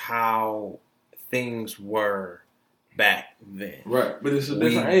that's how things were back then. Right, but it's a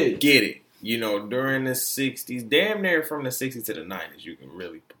different age. Get it. During the 60s, damn near from the 60s to the 90s, you can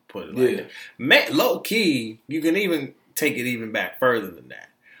really Put it like that. Low key, you can even take it even back further than that.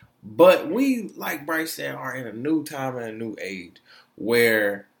 But we, like Bryce said, are in a new time and a new age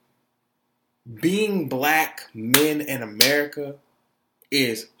where being black men in America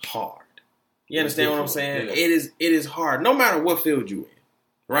is hard. You understand what I'm saying? Yeah. It is hard, no matter what field you in.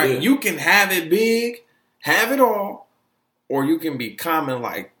 Right? Yeah. You can have it big, have it all, or you can be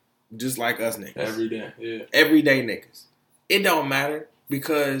common just like us niggas. Every day, yeah. Everyday niggas. It don't matter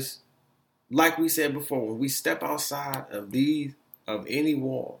because, like we said before, when we step outside of any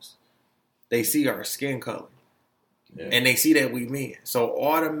walls, they see our skin color. Yeah. And they see that we men. So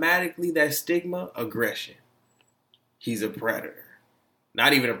automatically that stigma, aggression. He's a predator.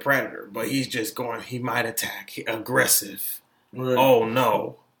 Not even a predator, but he's just he might attack. Aggressive. Right. Oh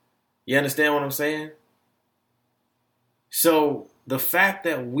no. You understand what I'm saying? So the fact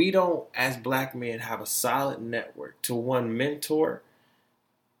that we don't, as black men, have a solid network to one mentor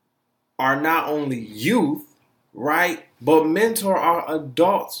are not only youth, right? But mentor our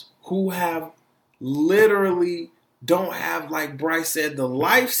adults who have literally don't have, like Bryce said, the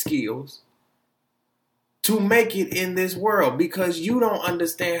life skills to make it in this world, because you don't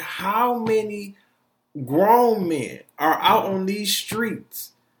understand how many grown men are out on these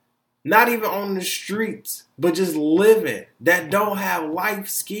streets, not even on the streets, but just living, that don't have life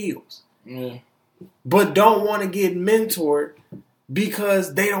skills, but don't want to get mentored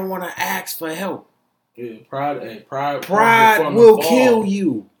because they don't want to ask for help. Yeah, pride will kill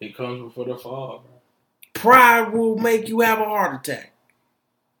you. It comes before the fall, bro. Pride will make you have a heart attack.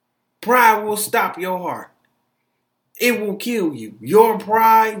 Pride will stop your heart. It will kill you. Your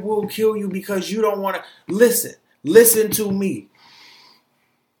pride will kill you because you don't want to listen. Listen to me.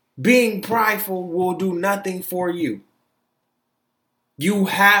 Being prideful will do nothing for you. You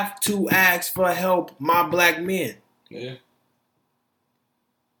have to ask for help, my black men. Yeah.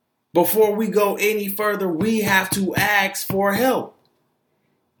 Before we go any further, we have to ask for help.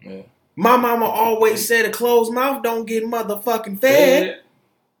 Yeah. My mama always said a closed mouth don't get motherfucking fed.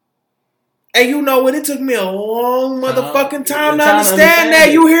 And you know what? It took me a long motherfucking time to understand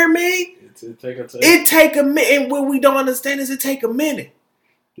that. You hear me? It take a minute. And what we don't understand is it take a minute.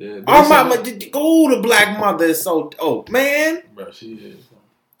 Yeah, our mama, the black mother is so, man. Bro, she is.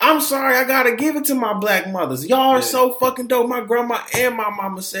 I'm sorry, I gotta give it to my black mothers. Y'all are so fucking dope. My grandma and my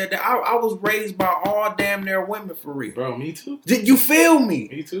mama said that I was raised by all damn near women for real. Bro, me too. Did you feel me?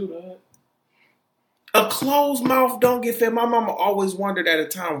 Me too, dog. A closed mouth don't get fed. My mama always wondered at a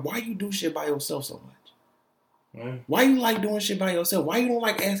time, why you do shit by yourself so much? Why you like doing shit by yourself? Why you don't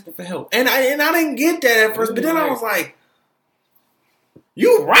like asking for help? And I didn't get that at first, but then I was like,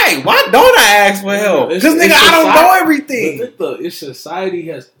 you right. Why don't I ask for help? Because nigga, I don't know everything. It's society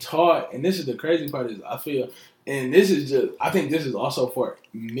has taught, and this is the crazy part is I feel, and this is just, I think this is also for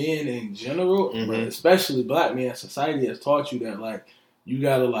men in general, but especially black men. Society has taught you that you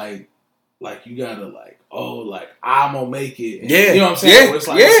gotta I'm gonna make it. And, you know what I'm saying? Yeah. It's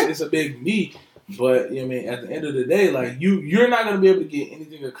it's a big me. But you know what I mean, at the end of the day, you're not gonna be able to get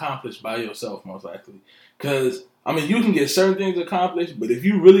anything accomplished by yourself, most likely. Because I mean, you can get certain things accomplished, but if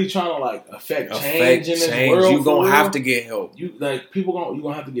you really trying to affect change in this world, you're gonna have to get help. You're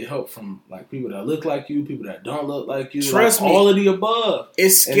gonna have to get help from people that look like you, people that don't look like you. Trust me, all of the above.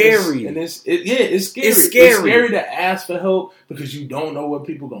 It's scary, it's scary. It's scary. It's scary to ask for help because you don't know what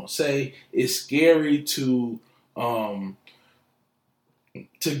people gonna say. It's scary to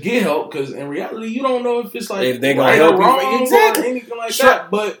get help because in reality you don't know if it's if they gonna help you exactly or anything like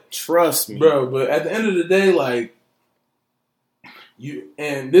that. But trust me, bro. But at the end of the day, you,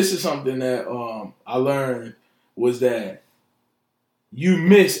 and this is something that I learned was that you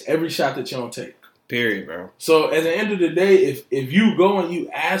miss every shot that you don't take. Period, bro. So at the end of the day, if you go and you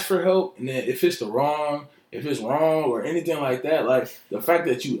ask for help, and then if it's wrong or anything like that, the fact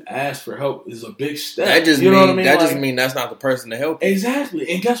that you ask for help is a big step. That just know what I mean? That just mean that's not the person to help you.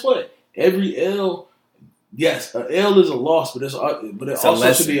 Exactly. And guess what? Every L, yes, an L is a loss, but it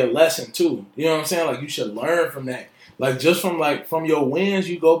also should be a lesson too. You know what I'm saying? You should learn from that. Just from your wins,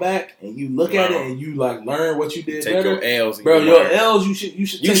 you go back and you look at it and you learn what you did better. Your L's, bro. Your L's, you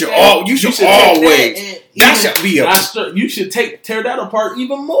should always. That should be you should tear that apart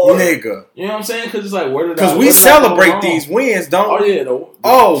even more, nigga. You know what I'm saying? Because it's where did because we celebrate these wins, don't we?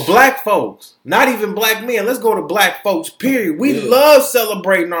 Oh yeah. Black folks, not even black men. Let's go to black folks. Period. We love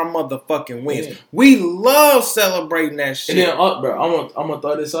celebrating our motherfucking wins. Yeah. We love celebrating that shit. And then, bro, I'm gonna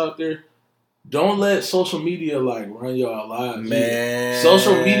throw this out there. don't let social media like run your lives. Man,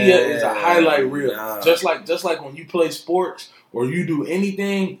 social media is a highlight reel. Just like when you play sports or you do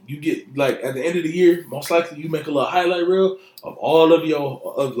anything, you get like at the end of the year, most likely you make a little highlight reel of all of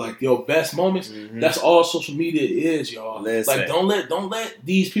your best moments. Mm-hmm. That's all social media is, y'all. Listen. Like don't let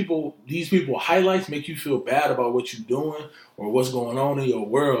these people highlights make you feel bad about what you're doing or what's going on in your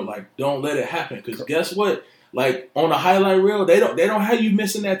world. Like don't let it happen, because guess what? Like on a highlight reel, they don't have you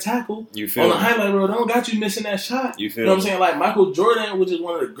missing that tackle. You feel on the highlight reel, they don't got you missing that shot. You feel? You know what I'm saying? Like Michael Jordan, which is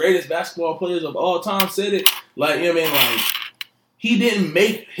one of the greatest basketball players of all time, said it. Like, you know what I mean? Like he didn't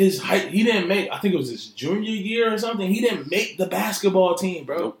make I think it was his junior year or something. He didn't make the basketball team,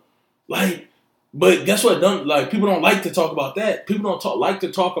 bro. Nope. Like, but guess what? People don't like to talk about that. People don't like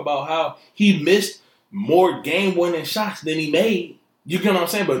to talk about how he missed more game-winning shots than he made. You get what I'm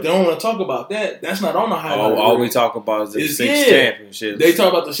saying? But they don't want to talk about that. That's not on the highlight. All we talk about is the six championships. They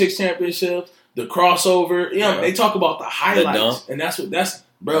talk about the 6 championships, the crossover. You know, they talk about the highlights. And that's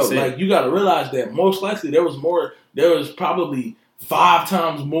like, you got to realize that most likely there was probably 5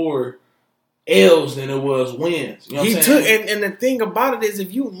 times more L's than it was wins. You know what I'm saying? And the thing about it is,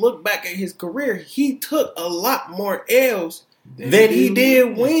 if you look back at his career, he took a lot more L's than he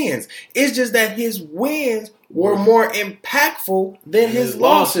did wins. It's just that his wins were more impactful than his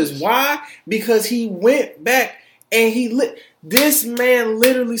losses. Why? Because he went back and this man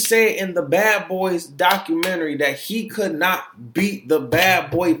literally said in the Bad Boys documentary that he could not beat the Bad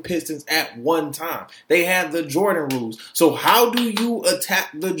Boy Pistons at one time. They had the Jordan rules. So how do you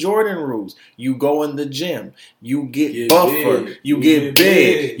attack the Jordan rules? You go in the gym. You get buffer. Big. You get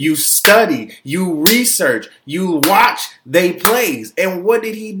big. You study. You research. You watch they plays. And what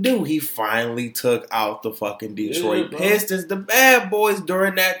did he do? He finally took out the fucking Detroit Pistons, the Bad Boys,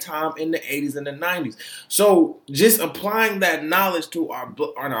 during that time in the 80s and the 90s. So just applying that knowledge to our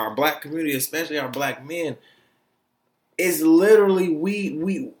black community, especially our black men, is literally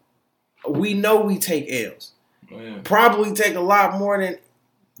we know we take L's. Man. Probably take a lot more than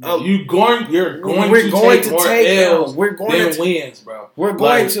you're going to take L's. We're going to wins, bro. We're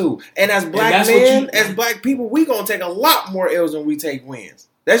going to, and as black men, as black people, we gonna take a lot more L's than we take wins.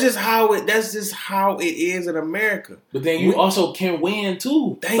 That's just how it is in America. But then you also can win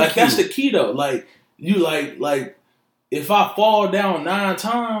too. That's the key though. Like you like. If I fall down 9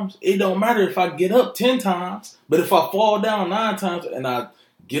 times, it don't matter if I get up 10 times. But if I fall down 9 times and I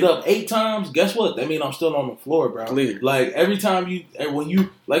get up 8 times, guess what? That means I'm still on the floor, bro. Clear. Like every time when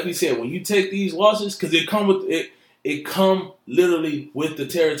you take these losses, because it come literally with the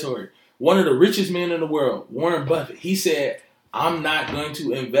territory. One of the richest men in the world, Warren Buffett, he said, I'm not going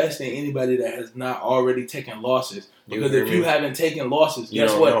to invest in anybody that has not already taken losses. Because if you haven't taken losses,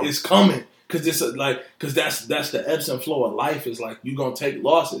 guess what? It's coming. Because that's the ebbs and flow of life. Is like you're gonna take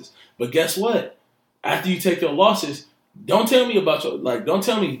losses, but guess what? After you take your losses, don't tell me don't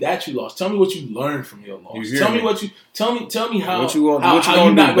tell me that you lost. Tell me what you learned from your loss. Tell me how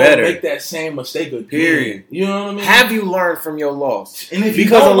you're not gonna make that same mistake again. Period. You know what I mean? Have you learned from your loss? And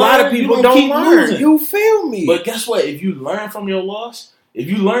because a lot of people don't learn. Losing. You feel me? But guess what? If you learn from your loss, if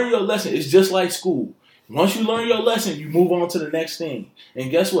you learn your lesson, it's just like school. Once you learn your lesson, you move on to the next thing.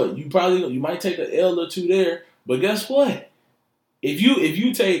 And guess what? You might take an L or 2 there, but guess what? If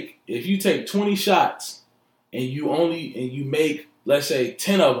you take 20 shots and you make, let's say,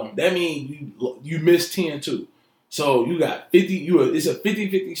 10 of them, that means you missed 10 too. So you got 50. It's a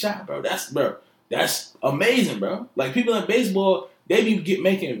 50-50 shot, bro. That's amazing, bro. Like people in baseball, they be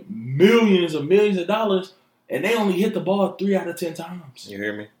making millions of dollars, and they only hit the ball 3 out of 10 times. You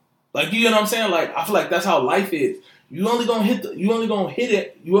hear me? Like, you know what I'm saying? Like, I feel like that's how life is. You only gonna hit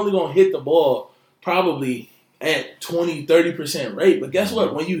the ball probably at 20-30% rate. But guess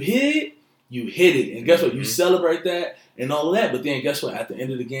what? When you hit it, you hit it. And guess what? You celebrate that and all of that. But then guess what? At the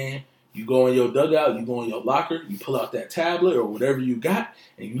end of the game, you go in your dugout, you go in your locker, you pull out that tablet or whatever you got,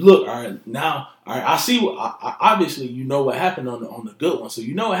 and you look, all right, I see obviously you know what happened on the good one. So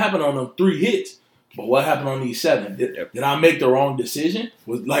you know what happened on them 3 hits. But what happened on these 7? Did I make the wrong decision?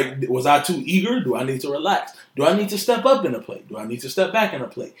 Was I too eager? Do I need to relax? Do I need to step up in a play? Do I need to step back in a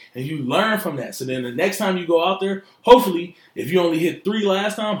play? And you learn from that. So then the next time you go out there, hopefully, if you only hit 3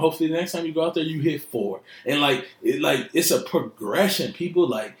 last time, hopefully the next time you go out there, you hit 4. And it's a progression.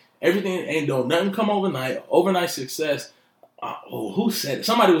 People everything nothing come overnight. Overnight success. Who said it?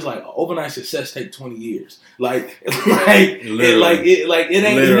 Somebody was like, overnight success take 20 years. It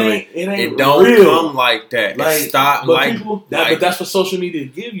don't real. come like that. But that's what social media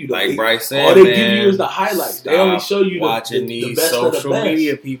give you. Like Bryce said, all they give you is the highlights. They only show you watching the these social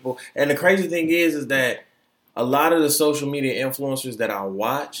media people. And the crazy thing is that a lot of the social media influencers that I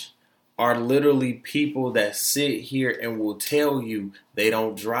watch are literally people that sit here and will tell you they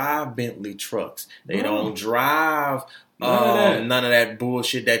don't drive Bentley trucks. They don't drive none of that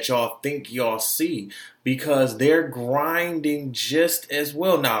bullshit that y'all think y'all see, because they're grinding just as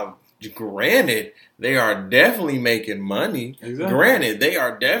well. Now, granted, they are definitely making money. Exactly. Granted, they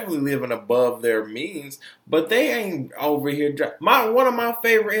are definitely living above their means, but they ain't over here. One of my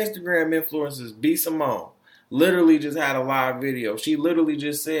favorite Instagram influencers, B. Simone, literally just had a live video. She literally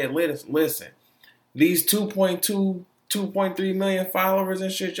just said, listen, these 2.3 million followers and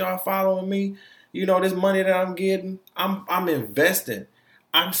shit y'all following me, you know, this money that I'm getting, I'm investing.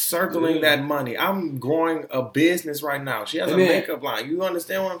 I'm circling that money. I'm growing a business right now. She has a makeup line. You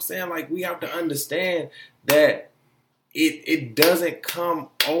understand what I'm saying? Like, we have to understand that it doesn't come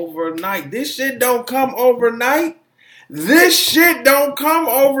overnight. This shit don't come overnight.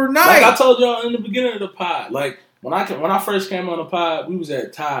 Like I told y'all in the beginning of the pod, like when I first came on the pod, we was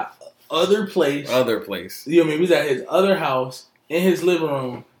at Ty other place. You know what I mean? We was at his other house in his living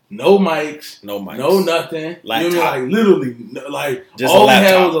room. No mics, no nothing. Laptop. You know what I mean? Like literally, like just all we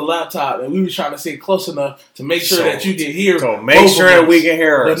had was a laptop, and we was trying to sit close enough to make sure that you can hear. So make sure we can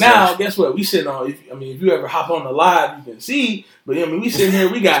hear. But now, guess what? We sitting on. If you ever hop on the live, you can see. But you know what I mean, we sitting here.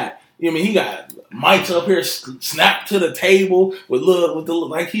 We got. You know what I mean, he got mics up here snapped to the table with the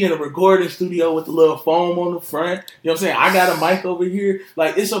like he in a recording studio with the little foam on the front. You know what I'm saying? I got a mic over here.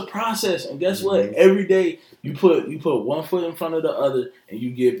 Like, it's a process, and guess what? Every day you put one foot in front of the other, and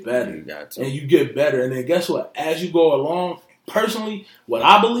you get better. You get better, and then guess what? As you go along, personally, what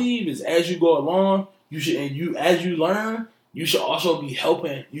I believe is as you go along, as you learn. You should also be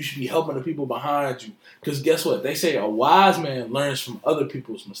helping. You should be helping the people behind you, because guess what? They say a wise man learns from other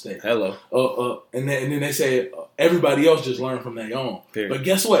people's mistakes. And then they say everybody else just learn from their own. Period. But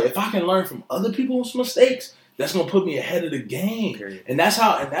guess what? If I can learn from other people's mistakes, that's gonna put me ahead of the game. Period. And that's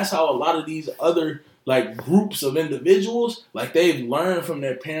how a lot of these other like groups of individuals, like, they've learned from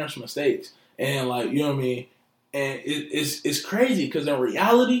their parents' mistakes, and like, you know what I mean. And it's crazy, because in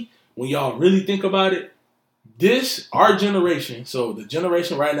reality, when y'all really think about it. Our generation, so the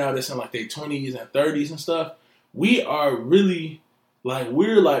generation right now that's in like their 20s and 30s and stuff, we are really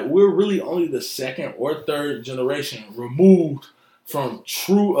we're really only the second or third generation removed from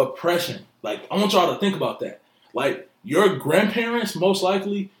true oppression. Like, I want y'all to think about that. Like, your grandparents most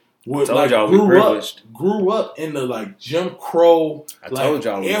likely would grew up in the like Jim Crow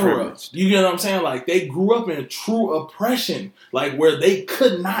era. You get what I'm saying? Like, they grew up in true oppression, like where they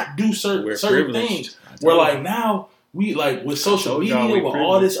could not do certain things. Where like now we like with social media, with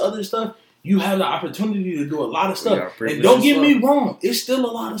all this other stuff, you have the opportunity to do a lot of stuff. And don't get me wrong, it's still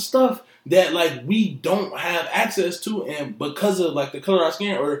a lot of stuff that like we don't have access to, and because of like the color of our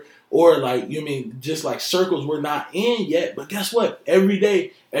skin or like, you mean, just like circles we're not in yet. But guess what? Every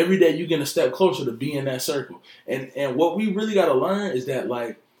day you're getting a step closer to being in that circle. And what we really got to learn is that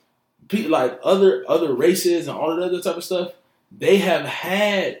like other races and all of that other type of stuff, they have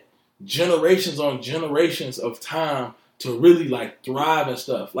had generations on generations of time to really like thrive and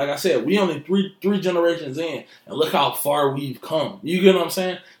stuff. Like I said, we only three generations in, and look how far we've come. You get what I'm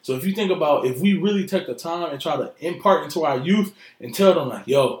saying? So if you think about, if we really take the time and try to impart into our youth and tell them like,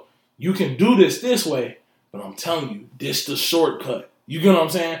 yo, you can do this way, but I'm telling you, this the shortcut. You get what I'm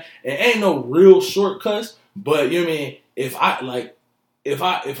saying? It ain't no real shortcuts, but you know what I mean, if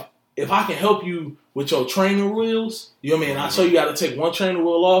I can help you with your training wheels, you know what I mean? I show you how to take one training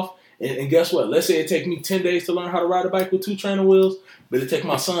wheel off. And guess what? Let's say it take me 10 days to learn how to ride a bike with 2 training wheels, but it take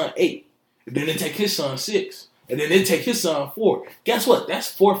my son 8. And then it take his son 6. And then it take his son 4. Guess what? That's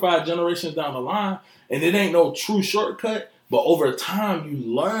 4 or 5 generations down the line. And it ain't no true shortcut, but over time you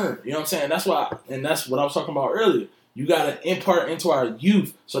learn. You know what I'm saying? That's what I was talking about earlier. You got to impart into our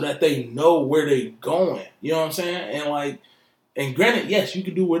youth so that they know where they going. You know what I'm saying? And granted, yes, you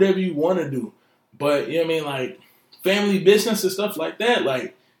can do whatever you want to do. But, you know what I mean? Like, family business and stuff like that,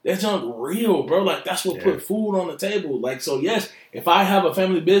 like, that's unreal, bro. Like, that's what put food on the table. Like, so yes, if I have a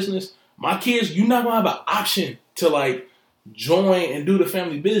family business, my kids, you're not going to have an option to, like, join and do the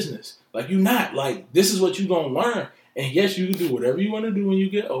family business. Like, you're not. Like, this is what you're going to learn. And yes, you can do whatever you want to do when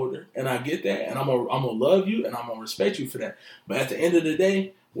you get older. And I get that. And I'm gonna love you and I'm going to respect you for that. But at the end of the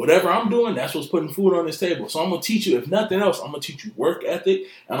day, whatever I'm doing, that's what's putting food on this table. So I'm going to teach you, if nothing else, I'm going to teach you work ethic.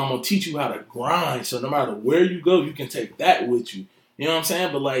 And I'm going to teach you how to grind. So no matter where you go, you can take that with you. You know what I'm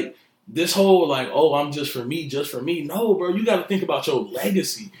saying? But like this whole like, oh, I'm just for me. No, bro, you got to think about your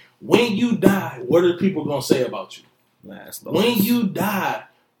legacy. When you die, what are people going to say about you? When you die,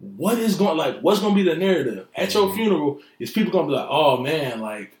 what's going to be the narrative? At your funeral, is people going to be like, oh man,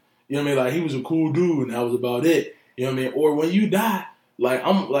 like, you know what I mean? Like, he was a cool dude and that was about it. You know what I mean? Or when you die, like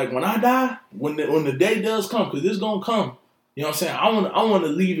I'm like when I die, when the day does come, because it's gonna come. You know what I'm saying? I want to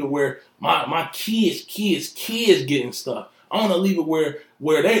leave it where my kids getting stuff. I want to leave it where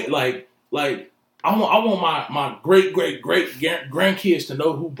they like I want my great grandkids to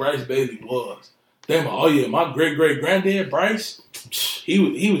know who Bryce Bailey was. They like, oh yeah, my great granddad Bryce,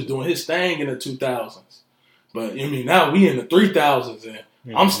 he was doing his thing in the 2000s. But I mean, now we in the 3000s,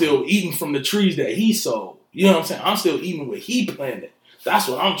 and I'm still eating from the trees that he sowed. You know what I'm saying? I'm still eating what he planted. That's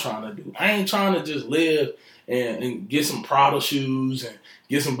what I'm trying to do. I ain't trying to just live and get some Prada shoes and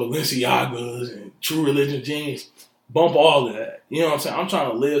get some Balenciagas and True Religion jeans. Bump all of that. You know what I'm saying? I'm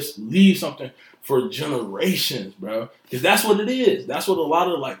trying to leave something for generations, bro. Because that's what it is. That's what a lot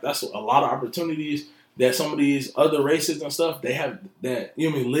of opportunities that some of these other races and stuff they have that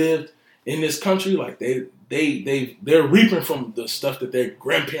lived in this country. Like they're reaping from the stuff that their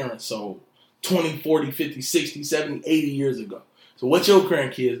grandparents sold 20, 40, 50, 60, 70, 80 years ago. So what your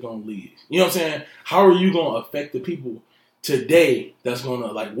grandkids gonna leave? You know what I'm saying? How are you gonna affect the people today that's gonna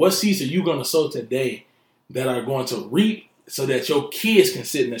what seeds are you gonna sow today that are going to reap so that your kids can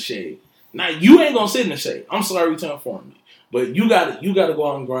sit in the shade? Now you ain't gonna sit in the shade. I'm sorry to inform you. But you gotta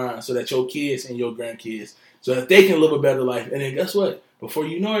go out and grind so that your kids and your grandkids so that they can live a better life. And then guess what? Before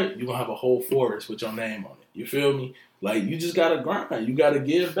you know it, you're gonna have a whole forest with your name on it. You feel me? Like you just gotta grind. You gotta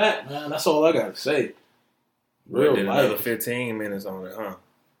give back, man. That's all I gotta say. Real life. Another 15 minutes on it, huh?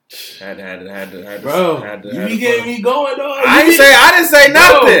 Had to. Bro, you be getting me going, though. I didn't say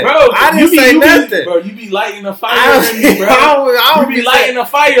nothing. Bro, I didn't say nothing. Bro, you be lighting the fire in me, bro. You be lighting the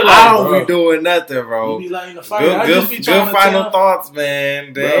fire, I don't be doing nothing, bro. You be lighting the fire. Good final thoughts,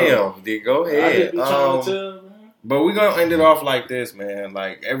 man. Damn, go ahead. I just be trying to tell, man. But we're gonna end it off like this, man.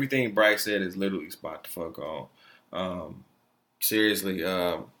 Like everything Bryce said is literally spot the fuck on. Seriously,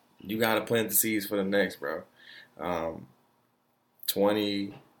 you gotta plant the seeds for the next, bro.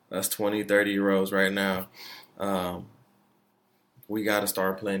 20, 30-year-olds right now. We got to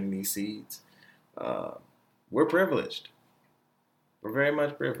start planting these seeds. We're privileged. We're very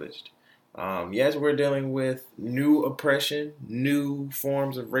much privileged. Yes, we're dealing with new oppression, new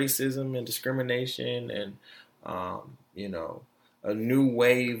forms of racism and discrimination, and, a new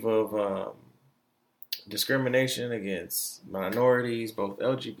wave of discrimination against minorities, both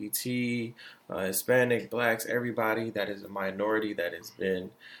LGBT, Hispanic, blacks, everybody that is a minority that has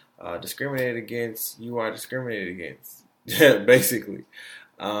been discriminated against. You are discriminated against, basically.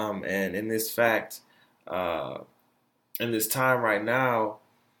 And in this fact, in this time right now,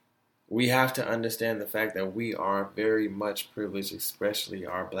 we have to understand the fact that we are very much privileged, especially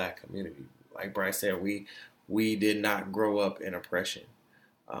our black community. Like Bryce said, we did not grow up in oppression.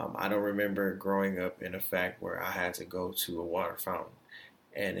 I don't remember growing up in a fact where I had to go to a water fountain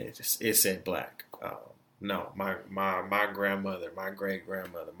and it said black. No, my grandmother, my great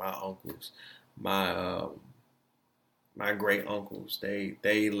grandmother, my uncles, my great uncles,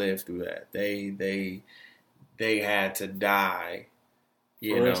 they lived through that. They had to die,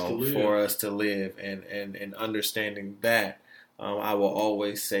 for us to live, and understanding that, I will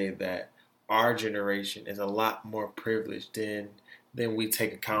always say that our generation is a lot more privileged than we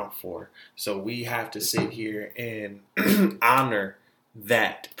take account for. So we have to sit here and honor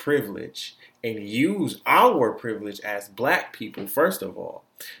that privilege and use our privilege as black people, first of all,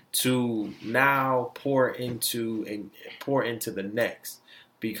 to now pour into the next.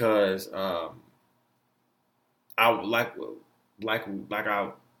 Because I like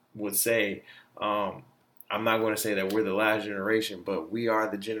I would say, I'm not going to say that we're the last generation, but we are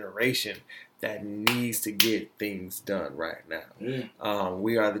the generation that needs to get things done right now. Yeah.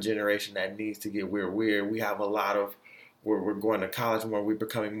 We are the generation that needs to get we have a lot of, we're going to college more, we're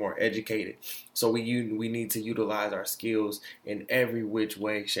becoming more educated. So we need to utilize our skills in every which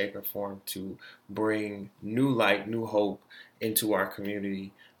way, shape, and form to bring new light, new hope into our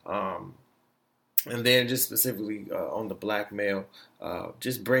community. And then just specifically on the black male,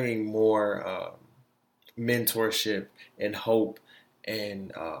 just bringing more mentorship and hope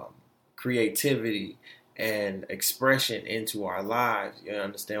and creativity and expression into our lives. You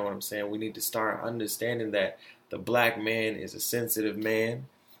understand what I'm saying? We need to start understanding that the black man is a sensitive man.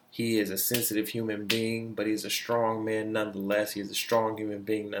 He is a sensitive human being, but he's a strong man nonetheless. He's a strong human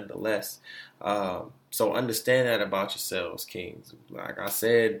being nonetheless. So understand that about yourselves, kings. Like I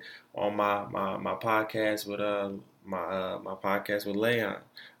said on my podcast with my podcast with Leon,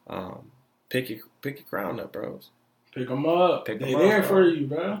 pick your crown up, bros. Pick them up. They're there for you,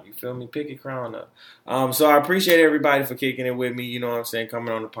 bro. You feel me? Pick your crown up. So I appreciate everybody for kicking it with me. You know what I'm saying?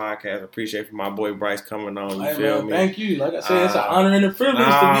 Coming on the podcast. I appreciate for my boy Bryce coming on. You feel me? Thank you. Like I said, it's an honor and a privilege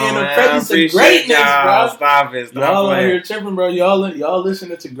to be in the presence of greatness, bro. Stop it. Y'all out here tripping, bro. Y'all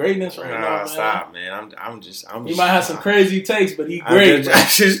listening to greatness right now, man. Stop, man. I'm just. He might have some crazy takes, but he great. I'm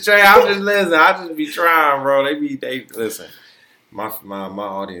just listen. I just be trying, bro. They listen. My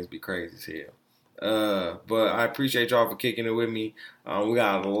audience be crazy as hell. But I appreciate y'all for kicking it with me. We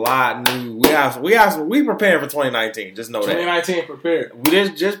got a lot new. We preparing for 2019. Just know 2019 prepared.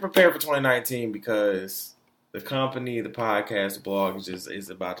 We just prepare for 2019 because the company, the podcast, the blog is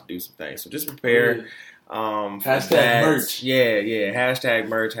about to do some things. So just prepare. Hashtag merch. Yeah. Hashtag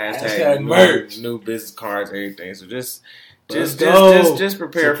merch. Hashtag merch. New business cards, everything. So just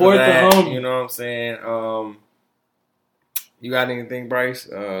prepare Support for that. The homie. You know what I'm saying? You got anything, Bryce,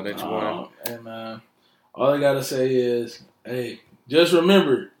 that you want? Hey, man. All I got to say is, hey, just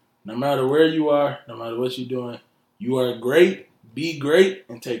remember, no matter where you are, no matter what you're doing, you are great, be great,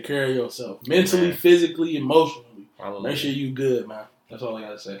 and take care of yourself. Mentally, physically, emotionally. Make sure you good, man. That's all I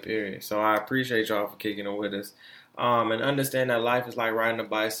got to say. Period. So I appreciate y'all for kicking it with us. And understand that life is like riding a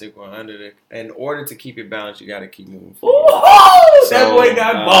bicycle. In order to keep it balanced, you got to keep moving forward. That boy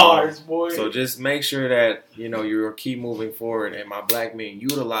got bars, boy. So just make sure that you keep moving forward. And my black men,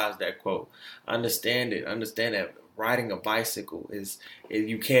 utilize that quote. Understand it. Understand that riding a bicycle is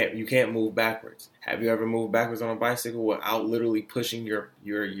you can't move backwards. Have you ever moved backwards on a bicycle without literally pushing your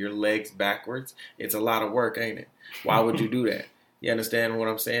legs backwards? It's a lot of work, ain't it? Why would you do that? You understand what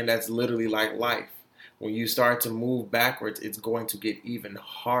I'm saying? That's literally like life. When you start to move backwards, it's going to get even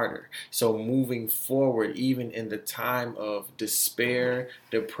harder. So moving forward, even in the time of despair,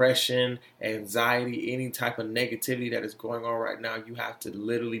 depression, anxiety, any type of negativity that is going on right now, you have to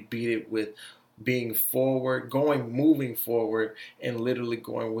literally beat it with being forward, moving forward, and literally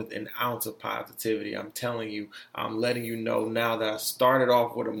going with an ounce of positivity. I'm telling you, I'm letting you know now that I started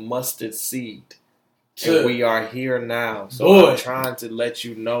off with a mustard seed. And we are here now. So I'm trying to let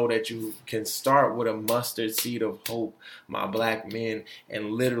you know that you can start with a mustard seed of hope, my black men,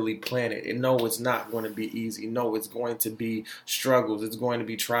 and literally plant it. And no, it's not going to be easy. No, it's going to be struggles. It's going to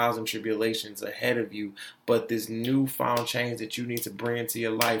be trials and tribulations ahead of you. But this newfound change that you need to bring into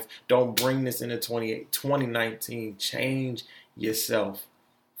your life, don't bring this into 2019. Change yourself.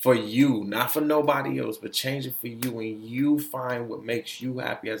 For you, not for nobody else, but change it for you, and you find what makes you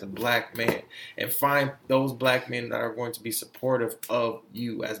happy as a black man, and find those black men that are going to be supportive of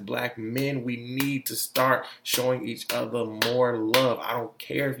you. As black men, we need to start showing each other more love. I don't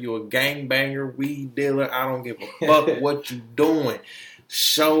care if you're a gangbanger, weed dealer, I don't give a fuck what you doing.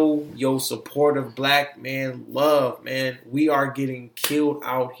 Show your supportive black man love, man. We are getting killed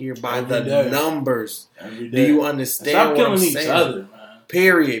out here by numbers. Do you understand what I'm saying? Stop killing each other, man.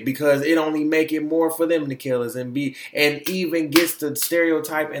 Period, because it only make it more for them to kill us and even gets the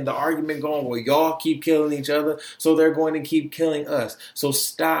stereotype and the argument going, well, y'all keep killing each other, so they're going to keep killing us. So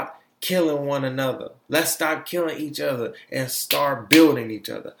stop killing one another. Let's stop killing each other and start building each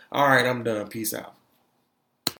other. All right, I'm done. Peace out.